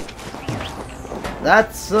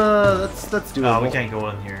 That's doable. Oh, we can't go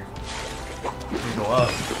in here. We can go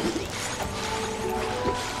up.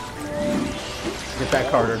 Get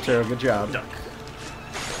that card, Arturo. Good job. Duck.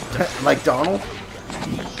 Like Donald?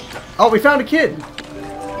 Oh, we found a kid.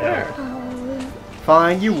 Yeah.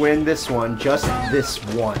 Fine, you win this one. Just this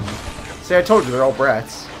one. See, I told you they're all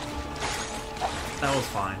brats. That was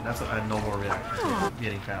fine. That's a no more reaction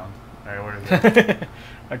getting found. Alright, where is it?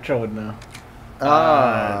 Arturo would know. So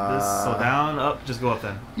down, up, just go up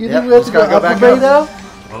then. You Yep, think we have just to go gotta go upper back bay up. though?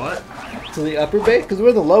 What? To the upper bay? Because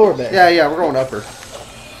we're the lower bay. Yeah, we're going upper.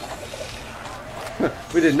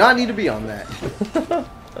 We did not need to be on that.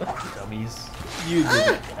 Dummies. You did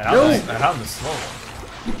it. And No. I'm the slow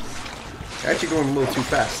one. You're actually going a little too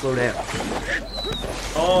fast. Slow down.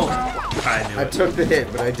 Oh, I knew I it. took the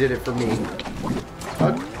hit, but I did it for me.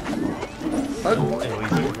 Hug. Hug. It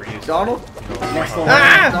was easy for you. Donald. Next one.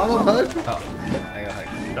 Donald, hug. I got hug.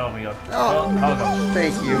 Tell me up. Oh. I'll go.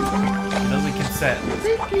 Thank you. He doesn't consent.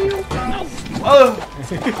 Thank you. Oh!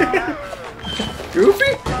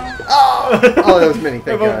 Goofy? Oh, that was Minnie.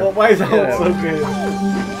 Thank But God. why is that so good?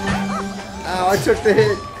 Oh, I took the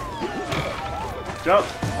hit. Jump!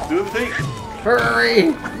 Do the thing!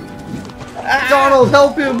 Hurry! Donald,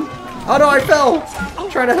 help him! Oh no, I fell! I'm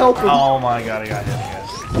trying to help him. Oh my god, I got hit, guys.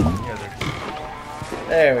 You guys are...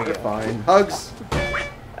 There we You're go. fine. Hugs.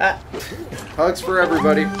 Ah, Hugs for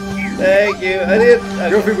everybody. thank you. I did.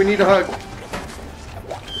 Goofy, we need a hug.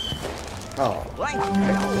 Oh.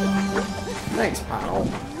 Thanks, pal.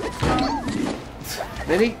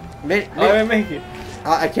 Minnie? I didn't make it.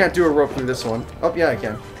 I can't do a rope through this one. Oh, yeah, I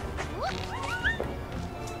can.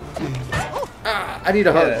 I need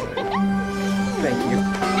a hug. Thank you.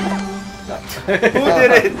 Who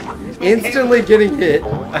did it? Instantly getting hit.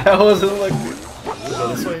 I wasn't like.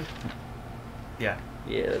 Go this way? Yeah.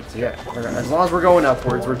 Yeah, that's Yeah, as long as we're going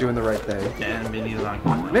upwards, we're doing the right thing. And Minnie's not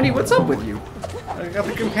going. Minnie, what's up with you? I got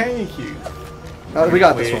the companion cube. We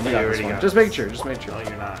got this Wait, one. We you got this already one. got Just this. make sure. Just make sure. No,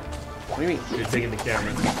 you're not. What do you mean? You're taking the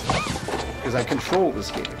camera. Because I control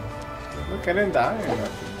this game. Look, I didn't die or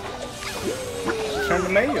nothing. Turn the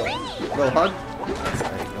mail. Little hug.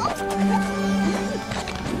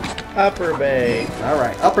 upper bay. All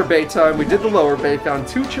right, upper bay time. We did the lower bay. Found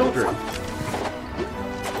 2 children.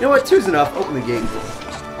 You know what? 2's enough. Open the gate.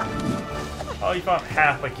 Oh, you found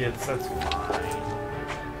half a kids. That's fine.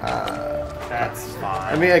 That's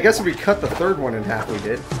fine. I mean, I guess if we cut the 3rd one in half, we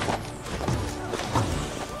did.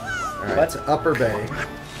 All right, What? to upper bay.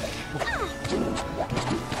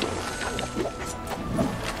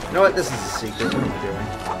 You know what? This is a secret. What are we doing?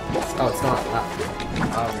 Oh, it's not.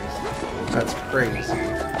 Obvious. That's crazy.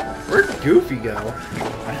 Where'd Goofy go?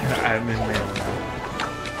 I'm in mail now.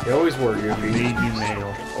 You always were, You Goofy. need you mail.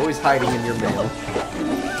 Always hiding in your mail.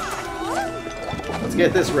 Let's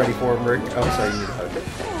get this ready for him, Rick. Oh, sorry, you need a hug.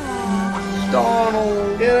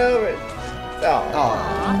 Donald! Get over it.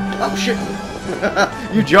 Oh shit!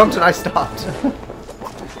 You jumped and I stopped.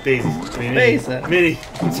 Daisy. Daisy. Minnie.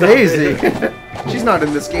 Daisy! She's not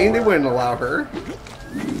in this game, they wouldn't allow her.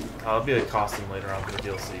 I'll be a costume later on for the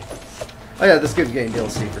DLC. Oh yeah, this good game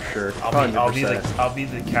DLC for sure. I'll be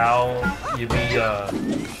the cow. You be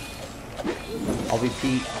I'll be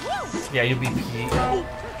Pete. Yeah, you'll be Pete.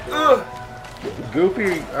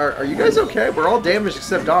 Goofy, are you guys okay? We're all damaged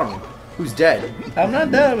except Donald, who's dead. I'm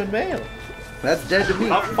not done with mail. That's dead to me.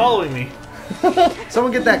 Stop following me.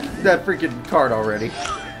 Someone get that freaking card already.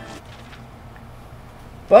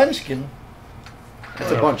 Bunchkin.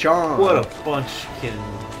 It's a bunch on. What a bunchkin.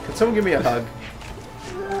 Can someone give me a hug?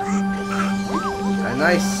 A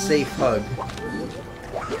nice, safe hug.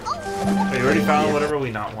 Have you already found whatever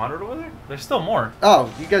we not wanted over there? There's still more. Oh,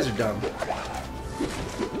 you guys are dumb.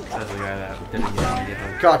 Says the guy that didn't get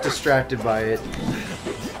him. Got distracted by it.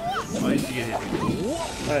 Why did you get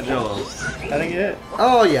hit? Jello. I didn't get it.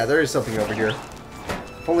 Oh yeah, there is something over here.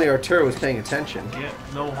 If only Arturo was paying attention. Yeah,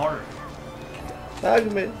 no heart.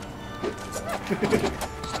 Hug me.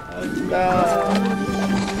 No.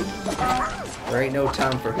 There ain't no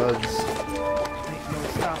time for hugs.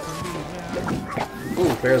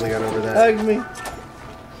 Ooh, barely got over that. Hug me.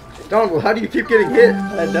 Donald, how do you keep getting hit?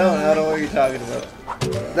 I don't know what you're talking about.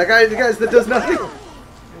 The guys that does nothing.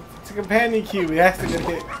 It's a companion cube. He has to get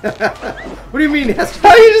hit. What do you mean he has to? How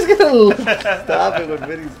are you just gonna stop it when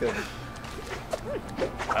Vinny's coming?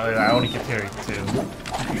 I only can carry two.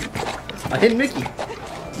 I hit Mickey.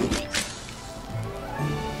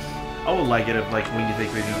 I would like it if, like, when you take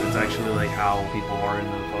videos, it's actually like how people are in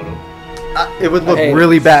the photo. It would look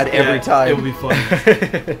really bad every time. It would be funny.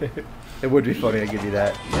 It would be funny, I give you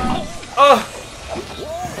that. Oh!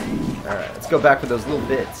 Alright, let's go back for those little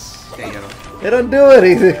bits. Okay, yeah. They don't do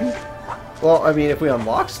anything. Well, I mean, if we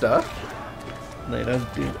unlock stuff. They don't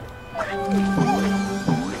do it.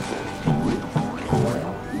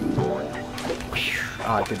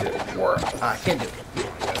 Oh, I can do it. I can do it.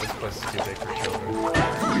 Yeah, this place is too big for children.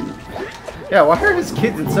 Yeah, why are his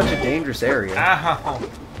kids in such a dangerous area? Ow!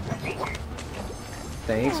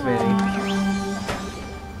 Thanks, Minnie.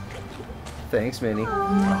 Thanks, Minnie.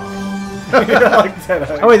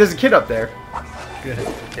 Oh wait, there's a kid up there. Good.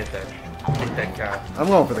 Get that cow. I'm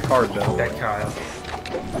going for the card though. That cow.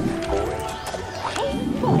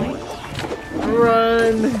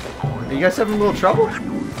 Run! Are you guys having a little trouble?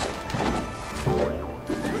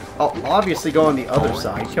 Oh, obviously go on the other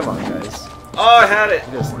side. Come on, guys. Oh, I had it!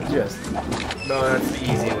 Just. No, that's the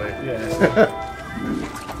easy way. Yeah.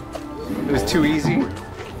 It was too easy.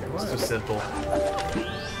 It's too simple.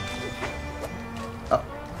 Oh.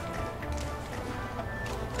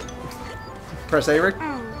 Press A, Rick. I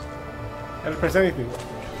didn't press anything.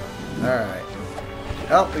 Alright.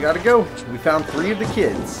 Oh, we gotta go. We found 3 of the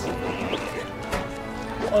kids.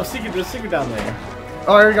 Oh, secret! There's a secret down there.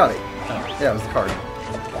 Oh, I already got it. Yeah, it was the card.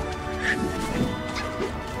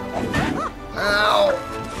 Ow!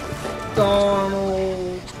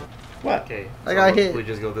 Donald! What? Okay. I got hit. We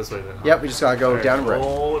just go this way then. Huh? Yep, we just gotta go Alright, down and right.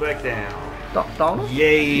 roll it back down. Donald?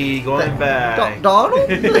 Yay, going back. Donald?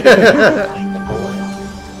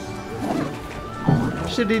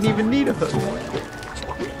 She didn't even need a hook.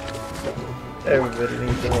 Everybody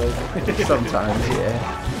needs a hug. Sometimes, yeah.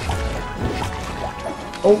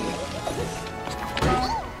 Oh!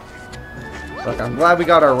 Look, I'm glad we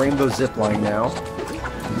got our rainbow zip line now.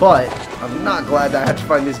 But, I'm not glad that I have to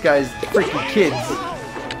find this guy's freaking kids.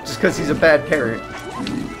 Just because he's a bad parent.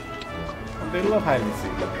 They love hide and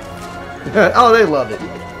seek. Oh, they love it.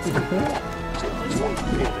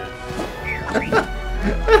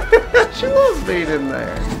 She loves being in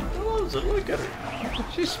there. Look at her.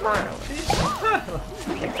 She's smiling.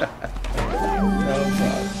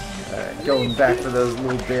 Alright, going back for those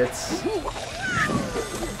little bits.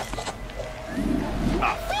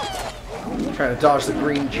 Trying to dodge the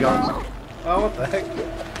green junk. Oh, what the heck?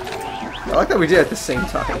 I like that we did it at the same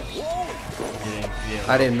time. Yeah.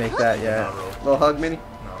 I didn't make that yet. Little hug, Minnie? No.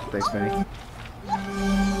 Thanks, Minnie.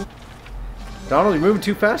 Donald, you're moving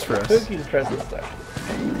too fast for us. Cookies pressing stuff.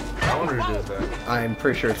 I wonder who does that. I'm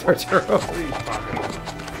pretty sure it's Arturo.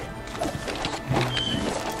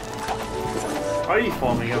 Why are you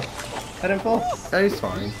fall, Miguel? I didn't fall. He's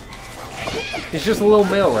fine. He's just a little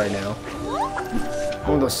male right now.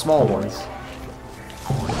 One of those small ones.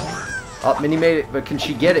 Oh, Minnie made it, but can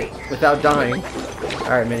she get it without dying?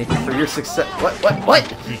 Alright, Minnie, for your success.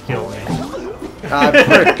 What? He killed me.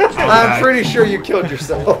 I'm pretty sure you killed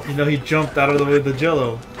yourself. You know, he jumped out of the way of the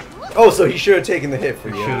jello. Oh, so he should have taken the hit for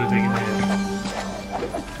He you. should have taken the hit.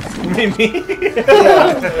 Me?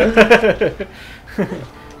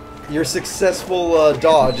 Your successful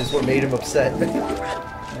dodge is what made him upset.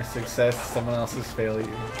 My success is someone else's failure.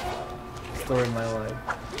 Story of my life.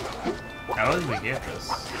 I don't think we get this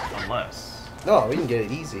unless. No, we can get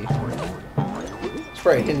it easy. There's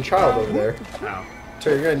probably a hidden child over there. Ow.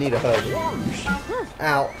 Turo, you're gonna need a hug.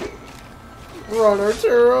 Ow. Run,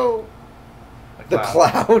 Arturo! The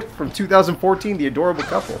Cloud from 2014, the adorable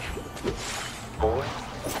couple. I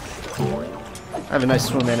have a nice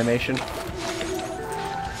swim animation.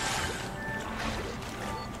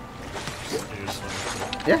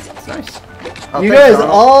 Yeah, it's nice. Oh, You thanks, guys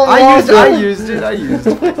Donald. all I used it. watched I used it. I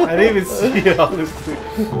didn't even see it, honestly.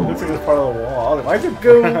 Looks like it's part of the wall. Why is it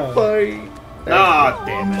Go brown? fight. Ah,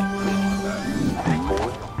 damn it.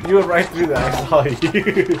 You went right through that. I saw you.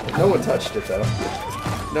 No one touched it though.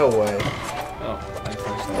 No way. Oh, I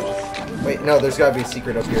touched that. Wait, no, there's gotta be a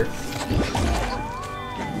secret up here.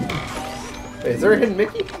 Wait, is there a hidden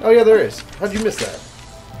Mickey? Oh yeah, there is. How'd you miss that?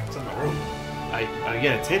 It's in the room.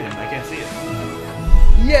 Yeah, it's hidden. I can't see it.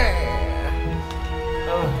 Yeah!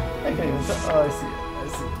 I can't even tell. Oh, I see it. I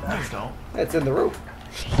see it. No, you don't. It's in the rope.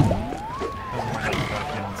 Doesn't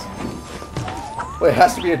Wait, it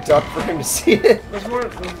has to be a duck for him to see it. There's more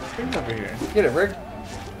things over here. Get it, Rick.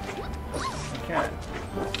 I can't.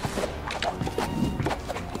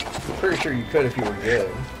 Pretty sure you could if you were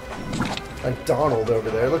good. Like Donald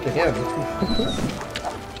over there. Look at him.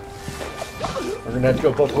 We're gonna have to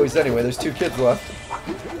go both ways anyway. There's 2 kids left.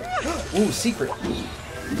 Ooh, secret.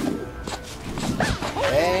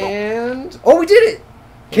 And... oh, we did it!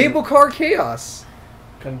 Cable car chaos.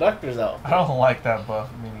 Conductor's out. I don't like that buff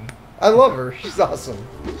mini. I love her. She's awesome.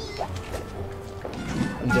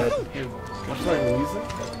 I'm dead. What's like music?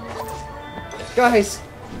 Guys!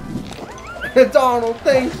 Donald,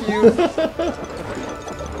 thank you!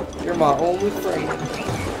 You're my only friend.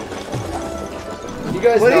 You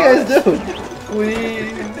guys What are you guys doing?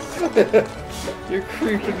 Please! You're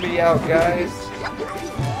creeping me out, guys.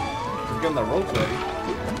 You're getting the rope ready.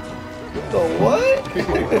 The what?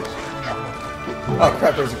 Oh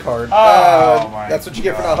crap, there's a card. Oh, my that's what you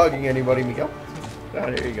get for not hugging anybody, Miguel.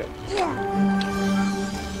 Oh, there you go.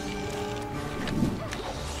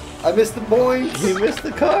 I missed the points. You missed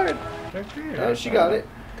the card. Oh, she got it.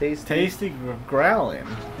 Tasty growling.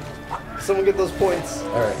 Someone get those points.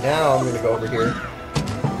 Alright, now I'm gonna go over here.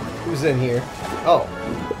 Who's in here? Oh.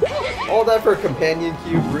 All that for a companion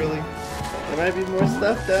cube, really? There might be more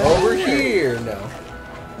stuff down Over here, no.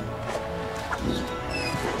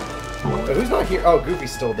 But who's not here? Oh,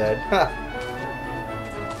 Goofy's still dead. Ha.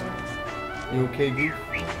 You okay, Goof?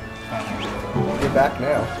 You're back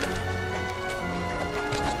now.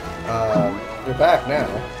 You're back now.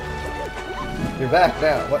 You're back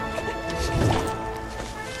now. What?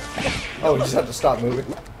 Oh, we just have to stop moving.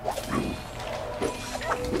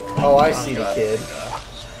 Oh, I see the kid.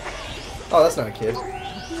 Oh, that's not a kid.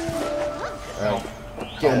 Alright.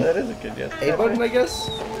 Yeah, that is a good yes. A button, I guess?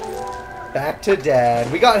 Back to Dad.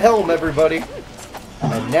 We got Helm, everybody.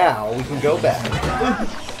 And now we can go back.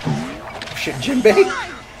 Shit, Jinbei?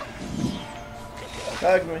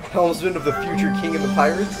 Hug me. Helmsman of the future king of the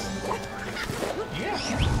pirates?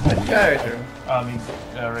 That character. I mean,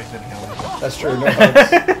 Rick didn't kill me. That's true, no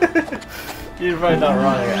hugs. You're probably not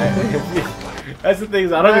wrong. That's the thing.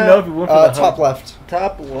 Is I don't even know if you went for the Top hug. left.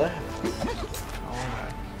 Top left.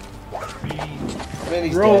 Man,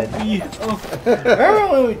 he's Rope. dead. Oh. Remember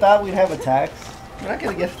when we thought we'd have attacks? We're not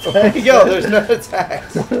gonna get There attacks. you go, there's no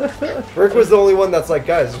attacks. Rick was the only one that's like,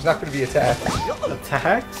 guys, there's not going to be attacks.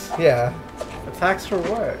 Attacks? Yeah. Attacks for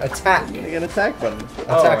what? Attack. You get an attack button.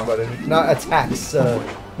 Attack Oh. button. Not attacks,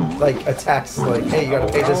 like attacks, like, hey, you gotta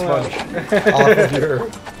pay this much off of your,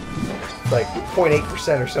 like,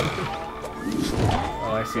 0.8% or something.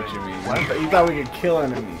 Oh, I see what you mean. You thought we could kill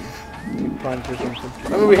enemies. Punch or something.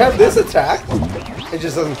 I mean, we have this attack. It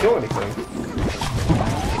just doesn't kill anything.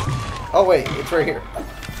 Oh, wait, it's right here.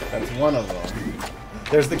 That's one of them.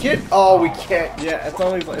 There's the kid. Oh, we can't. Yeah, it's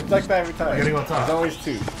like that every time. I gotta go top. There's always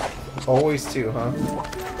 2. Always 2, huh?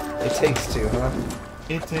 It takes 2, huh?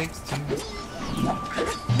 It takes 2.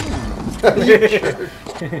 You jerk.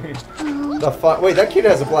 The fun. Wait, that kid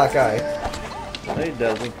has a black eye. No, he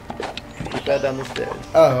doesn't. He fell down the stairs.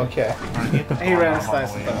 Oh, okay. He ran a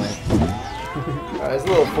slice of It's a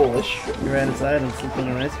little foolish. He ran inside and slipped in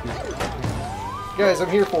an ice cream. Guys, I'm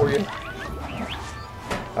here for you.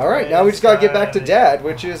 Alright, now we just gotta get back to Dad,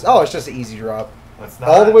 which is... oh, it's just an easy drop. Let's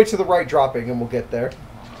All the way to the right dropping, and we'll get there.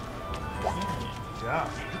 Yeah.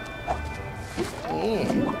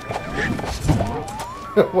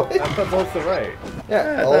 What? I thought both the right.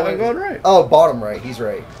 Yeah, I all thought the way- I'm going right. Oh, bottom right. He's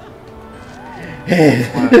right.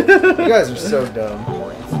 You guys are so dumb.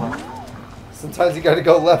 Sometimes you gotta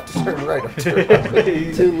go left to turn right.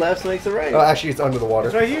 Two lefts makes a right. Oh, actually, it's under the water.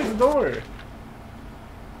 It's right here, the door.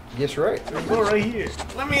 Yes, you're right. The door right here.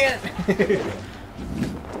 Let me in.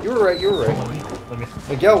 You were right. You were right. Let me.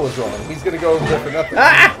 Miguel was wrong. He's gonna go over there for nothing.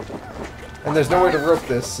 Ah! And there's no way to rope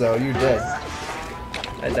this, so you're dead.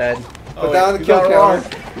 I died. Put down the kill counter.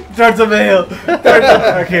 Turns a veil.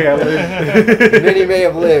 Okay, I live. Minnie may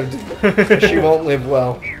have lived, but she won't live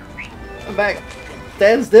well. I'm back.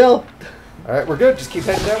 Stand still. Alright, we're good. Just keep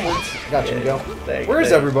heading downwards. Gotcha, Miguel.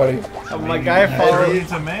 Where's everybody? I'm like, I followed.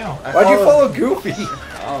 It's a male. Why'd you follow Goofy?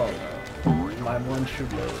 Oh, no. My one true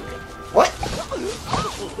love. What?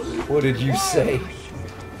 What did you say?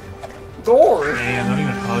 Door! Man, don't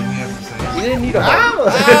even hug me after saying You didn't need a hug.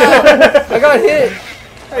 Ah! I got hit!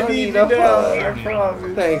 I need you down. I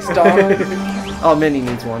promise. Thanks, Donna. Oh, Minnie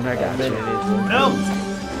needs one. I got you. no.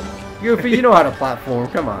 Goofy, you know how to platform.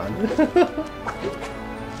 Come on.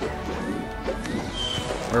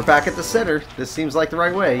 We're back at the center. This seems like the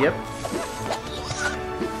right way. Yep.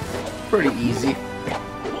 Pretty easy.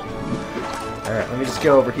 Alright, let me just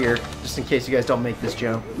go over here, just in case you guys don't make this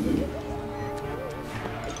jump.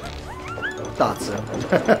 Thought so.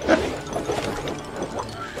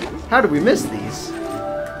 How did we miss these?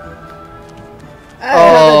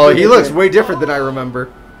 Oh, he looks way different than I remember.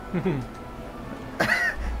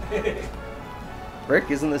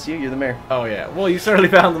 Rick, isn't this you? You're the mayor. Oh yeah. Well, you certainly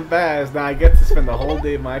found them fast. Now I get to spend the whole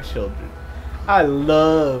day with my children. I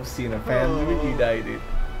love seeing a family reunited.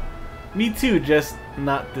 Me too, just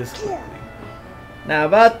not this quickly. Now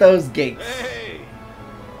about those gates.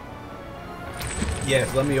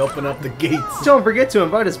 Yes, let me open up the gates. Don't forget to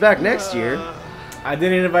invite us back next year. I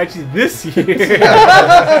didn't invite you this year.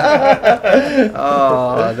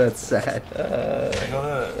 Oh, that's sad.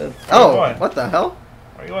 Where Oh, what the hell?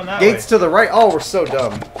 you going that Gates way? to the right. Oh, we're so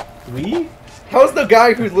dumb. We? How's the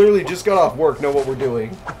guy who literally just got off work know what we're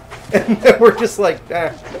doing? And then we're just like,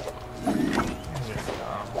 ah.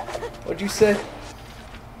 What'd you say?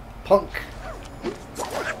 Punk.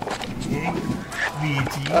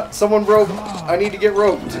 Someone rope. I need to get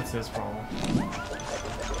roped. That's his problem.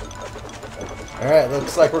 Alright,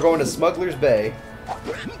 looks like we're going to Smuggler's Bay.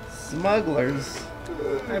 Smugglers.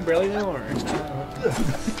 I barely know her.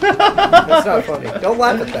 That's not funny. Don't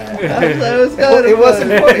laugh at that. That was kind of It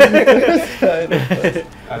wasn't funny.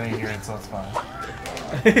 I didn't hear it, so it's fine.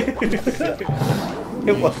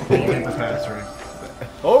 It wasn't. Get the password.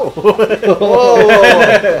 Oh! Whoa!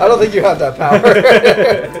 I don't think you have that power.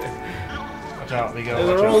 Watch out, we go. There's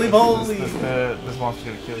a Watch out. roly-poly. This monster's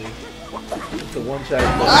gonna kill you. It's a one-shot.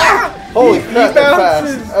 Holy crap, they're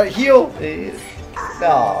bounces. fast. Heal.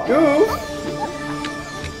 Aw. Goof.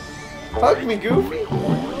 Hug me, Goofy.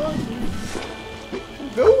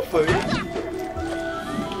 Goofy.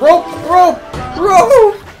 Rope! Rope!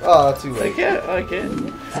 Rope! Oh, too I late. can't. I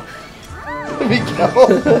can't.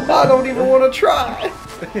 Miguel, I don't even want to try.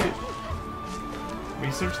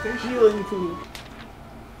 Research station? Healing food.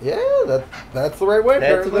 Yeah, that's the right way.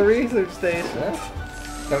 That's the apparently. research station. Yeah.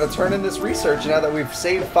 Gotta turn in this research now that we've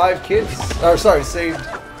saved 5 kids. Or sorry, saved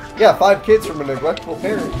 5 kids from a neglectful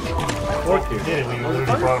parent. Four We kids. did it. We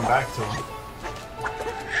literally brought him back to him.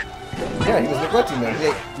 Yeah, he was neglecting them.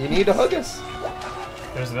 Hey, you need to hug us.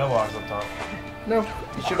 There's a mailbox up top. No,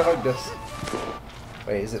 you should have hugged us.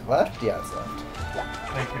 Wait, is it left? Yeah, it's left.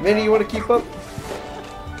 Thank you. Minnie, you want to keep up?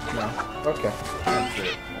 No. Okay. That's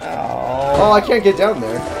it. Oh. Oh, I can't get down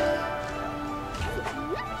there.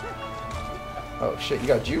 Oh shit, you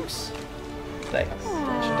got juice? Thanks.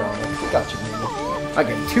 Gotcha, Donna. Gotcha, Minnie. I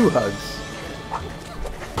get 2 hugs.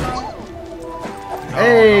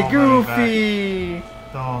 Hey, no, Goofy!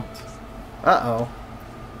 Don't. Uh-oh.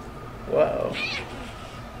 Whoa.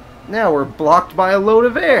 Now we're blocked by a load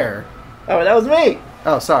of air. Oh, that was me.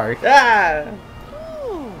 Oh, sorry. Ah.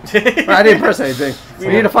 I didn't press anything. We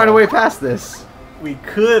need to find a way past this. We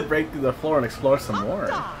could break through the floor and explore some more.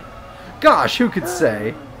 Gosh, who could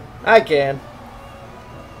say? I can.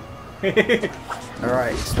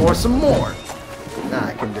 Alright, explore some more. Nah,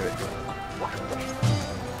 I can do it.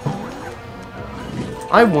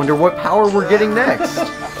 I wonder what power we're getting next.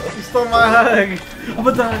 You stole my hug. I'm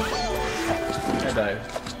gonna die. I died.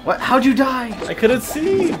 What? How'd you die? I couldn't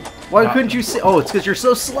see. Why couldn't you see? Oh, it's because you're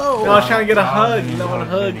so slow. No, I was trying to get a hug. You don't want a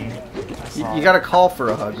hug. You gotta call for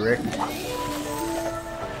a hug, Rick.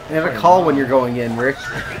 You have to call when you're going in, Rick.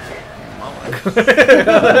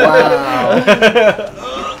 Wow.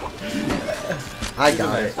 I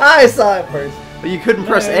got it. I saw it first. But you couldn't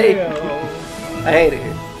press A. I hate it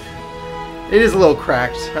here. It is a little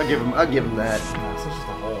cracked. I'll give him that. No, it's just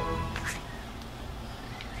a hole.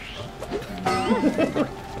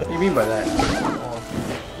 What do you mean by that?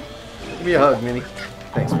 Give me a hug, Minnie.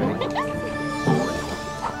 Thanks, Minnie.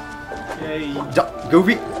 Yay.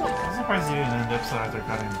 Goofy. I'm surprised you didn't end up so after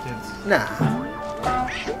cutting the kids. Nah.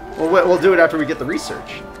 Well, we'll do it after we get the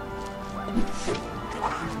research.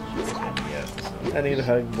 I need a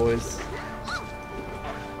hug, boys.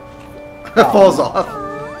 Falls off.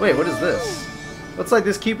 Wait, what is this? Looks like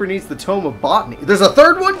this keeper needs the Tome of Botany. There's a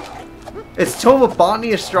third one? It's Tome of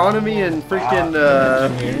Botany, Astronomy, and freaking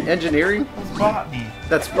engineering? What's botany?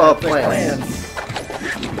 That's plants. Plants.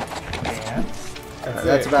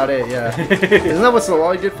 That's about it, yeah. Isn't that what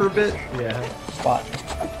Solari did for a bit? Yeah. Spot.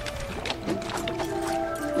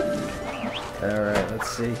 Alright, let's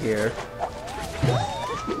see here.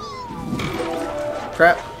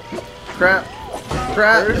 Crap. Crap.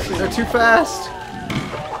 Crap. They're too fast.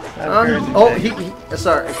 Oh, he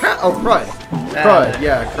sorry. Oh, crud. Crud.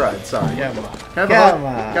 Yeah, crud. Sorry. Come on. Have a Come hug.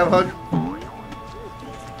 on. Have a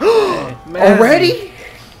hug. Man. Already?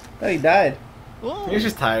 Oh, he died. He's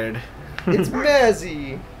just tired. It's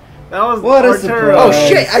Mazzy. That was What a Arturo. surprise. Oh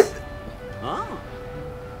shit!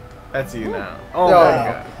 That's you now. Oh No. my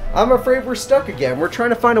god. I'm afraid we're stuck again. We're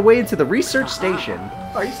trying to find a way into the research station.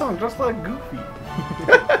 Oh, you sound just like Goofy.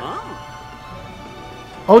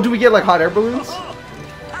 Oh, do we get like hot air balloons?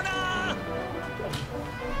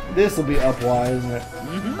 This will be up wide, isn't it?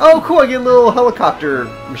 Oh, cool! I get a little helicopter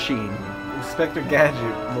machine. Inspector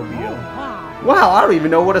Gadget mobile. Wow, I don't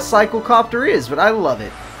even know what a cyclocopter is, but I love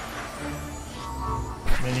it.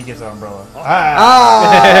 Then he gets an umbrella.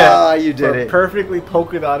 Ah, you did For it. perfectly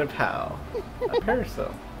polka dotted POW. A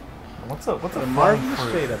parasol. What's a A marvelous marvelous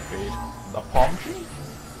fruit? shade upgrade. A palm tree?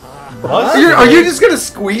 Are you just gonna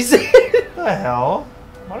squeeze it? What the hell?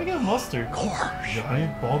 Why do I get mustard?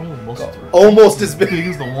 Giant bottle of mustard. Almost as big. Big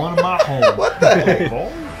as the one in my home. What the heck?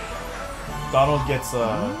 Donald gets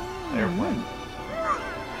airplane.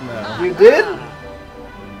 No. You did?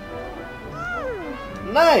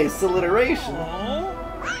 Nice alliteration.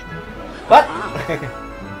 What?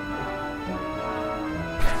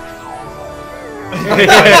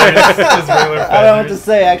 I don't know what to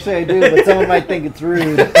say. Actually, I do, but someone might think it's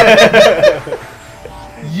rude.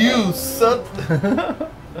 You son.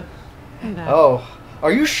 Oh,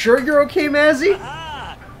 are you sure you're okay, Mazzy?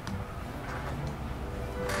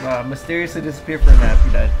 Mysteriously disappeared for a nap.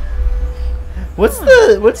 He died. What's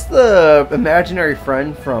the imaginary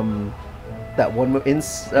friend from that one movie?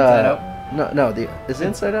 Inside Out? No, is it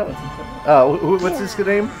Inside Out? What's his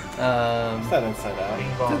name? It's not Inside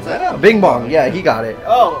Out. Inside Out. Bing Bong. Yeah, he got it.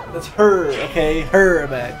 Oh, that's her. Okay, her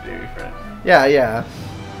imaginary friend. Yeah.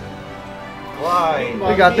 Glide.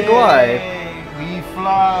 We got the glide. We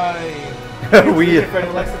fly. we. Friend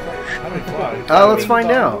who likes to play. How do we fly? Let's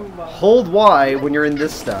find out. Hold Y when you're in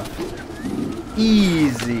this stuff.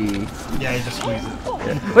 Easy. Yeah, you just squeeze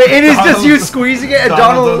it. Wait, it is just Donald's- you squeezing it, and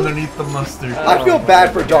Donald's Donald. underneath the mustard. I feel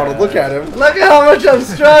bad for Donald. Look at him. Look at how much I'm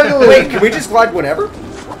struggling. Wait, can we just glide whenever?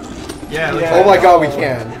 Yeah. Like, Oh my God, we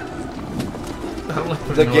can. I don't like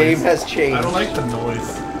The noise. game has changed. I don't like the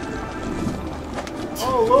noise.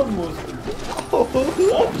 Oh, love mustard. Oh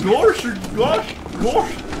gosh, dear, gosh.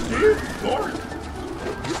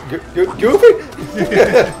 Goofy?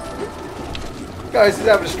 Guys, he's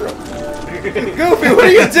having a stroke. Goofy, what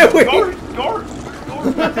are you doing?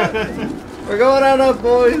 We're going on up,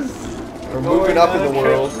 boys. We're moving up in the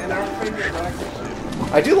world.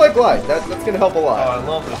 I do like glide. That's gonna help a Oh, lot. I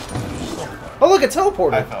love this. It's so fun. Oh, look, a I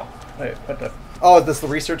teleporter. fell. Wait, what the? Oh, is this the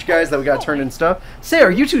research guys that we got turned in stuff? Say, are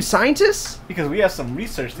you two scientists? Because we have some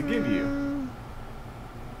research to give you.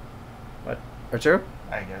 Arturo?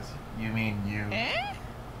 I guess. You mean you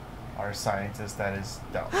are a scientist that is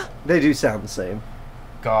dumb. They do sound the same.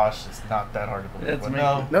 Gosh, it's not that hard to believe. That's but me.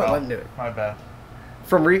 no, No, let me do it. My bad.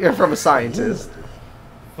 From a scientist.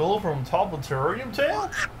 Phil from Top of Terrarium Tale?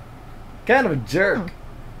 Kind of a jerk.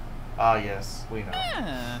 Ah, yes, we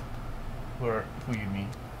know. Who you mean?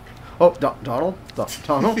 Oh, Donald?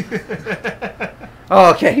 Donald?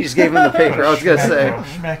 Oh, okay, he just gave him the paper. I was gonna say.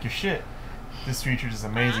 Smack your shit. This features is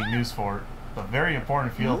amazing news for a very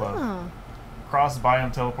important field of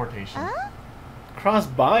cross-biome teleportation. Cross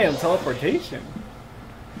biome teleportation.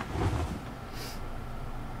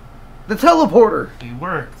 The teleporter! It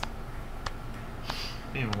worked.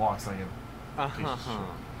 It even walks like a piece of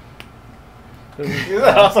shit.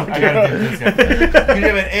 Awesome. I gotta do this guy. You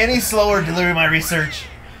didn't have any slower delivery my research.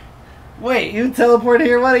 Wait, you teleport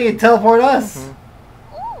here? Why don't you teleport us?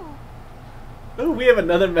 Ooh, we have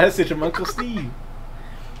another message from Uncle Steve.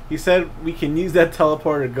 He said we can use that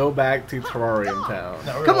teleporter to go back to Terrarium Town.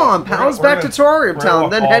 No, we're Come gonna on, walk- pals, we're back gonna- to Terrarium we're gonna Town,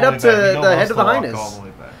 walk then all head the up way to back. We don't the want head us of the to walk Highness. all the way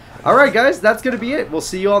back. Alright guys, that's going to be it. We'll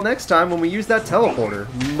see you all next time when we use that teleporter.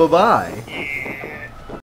 Bye-bye.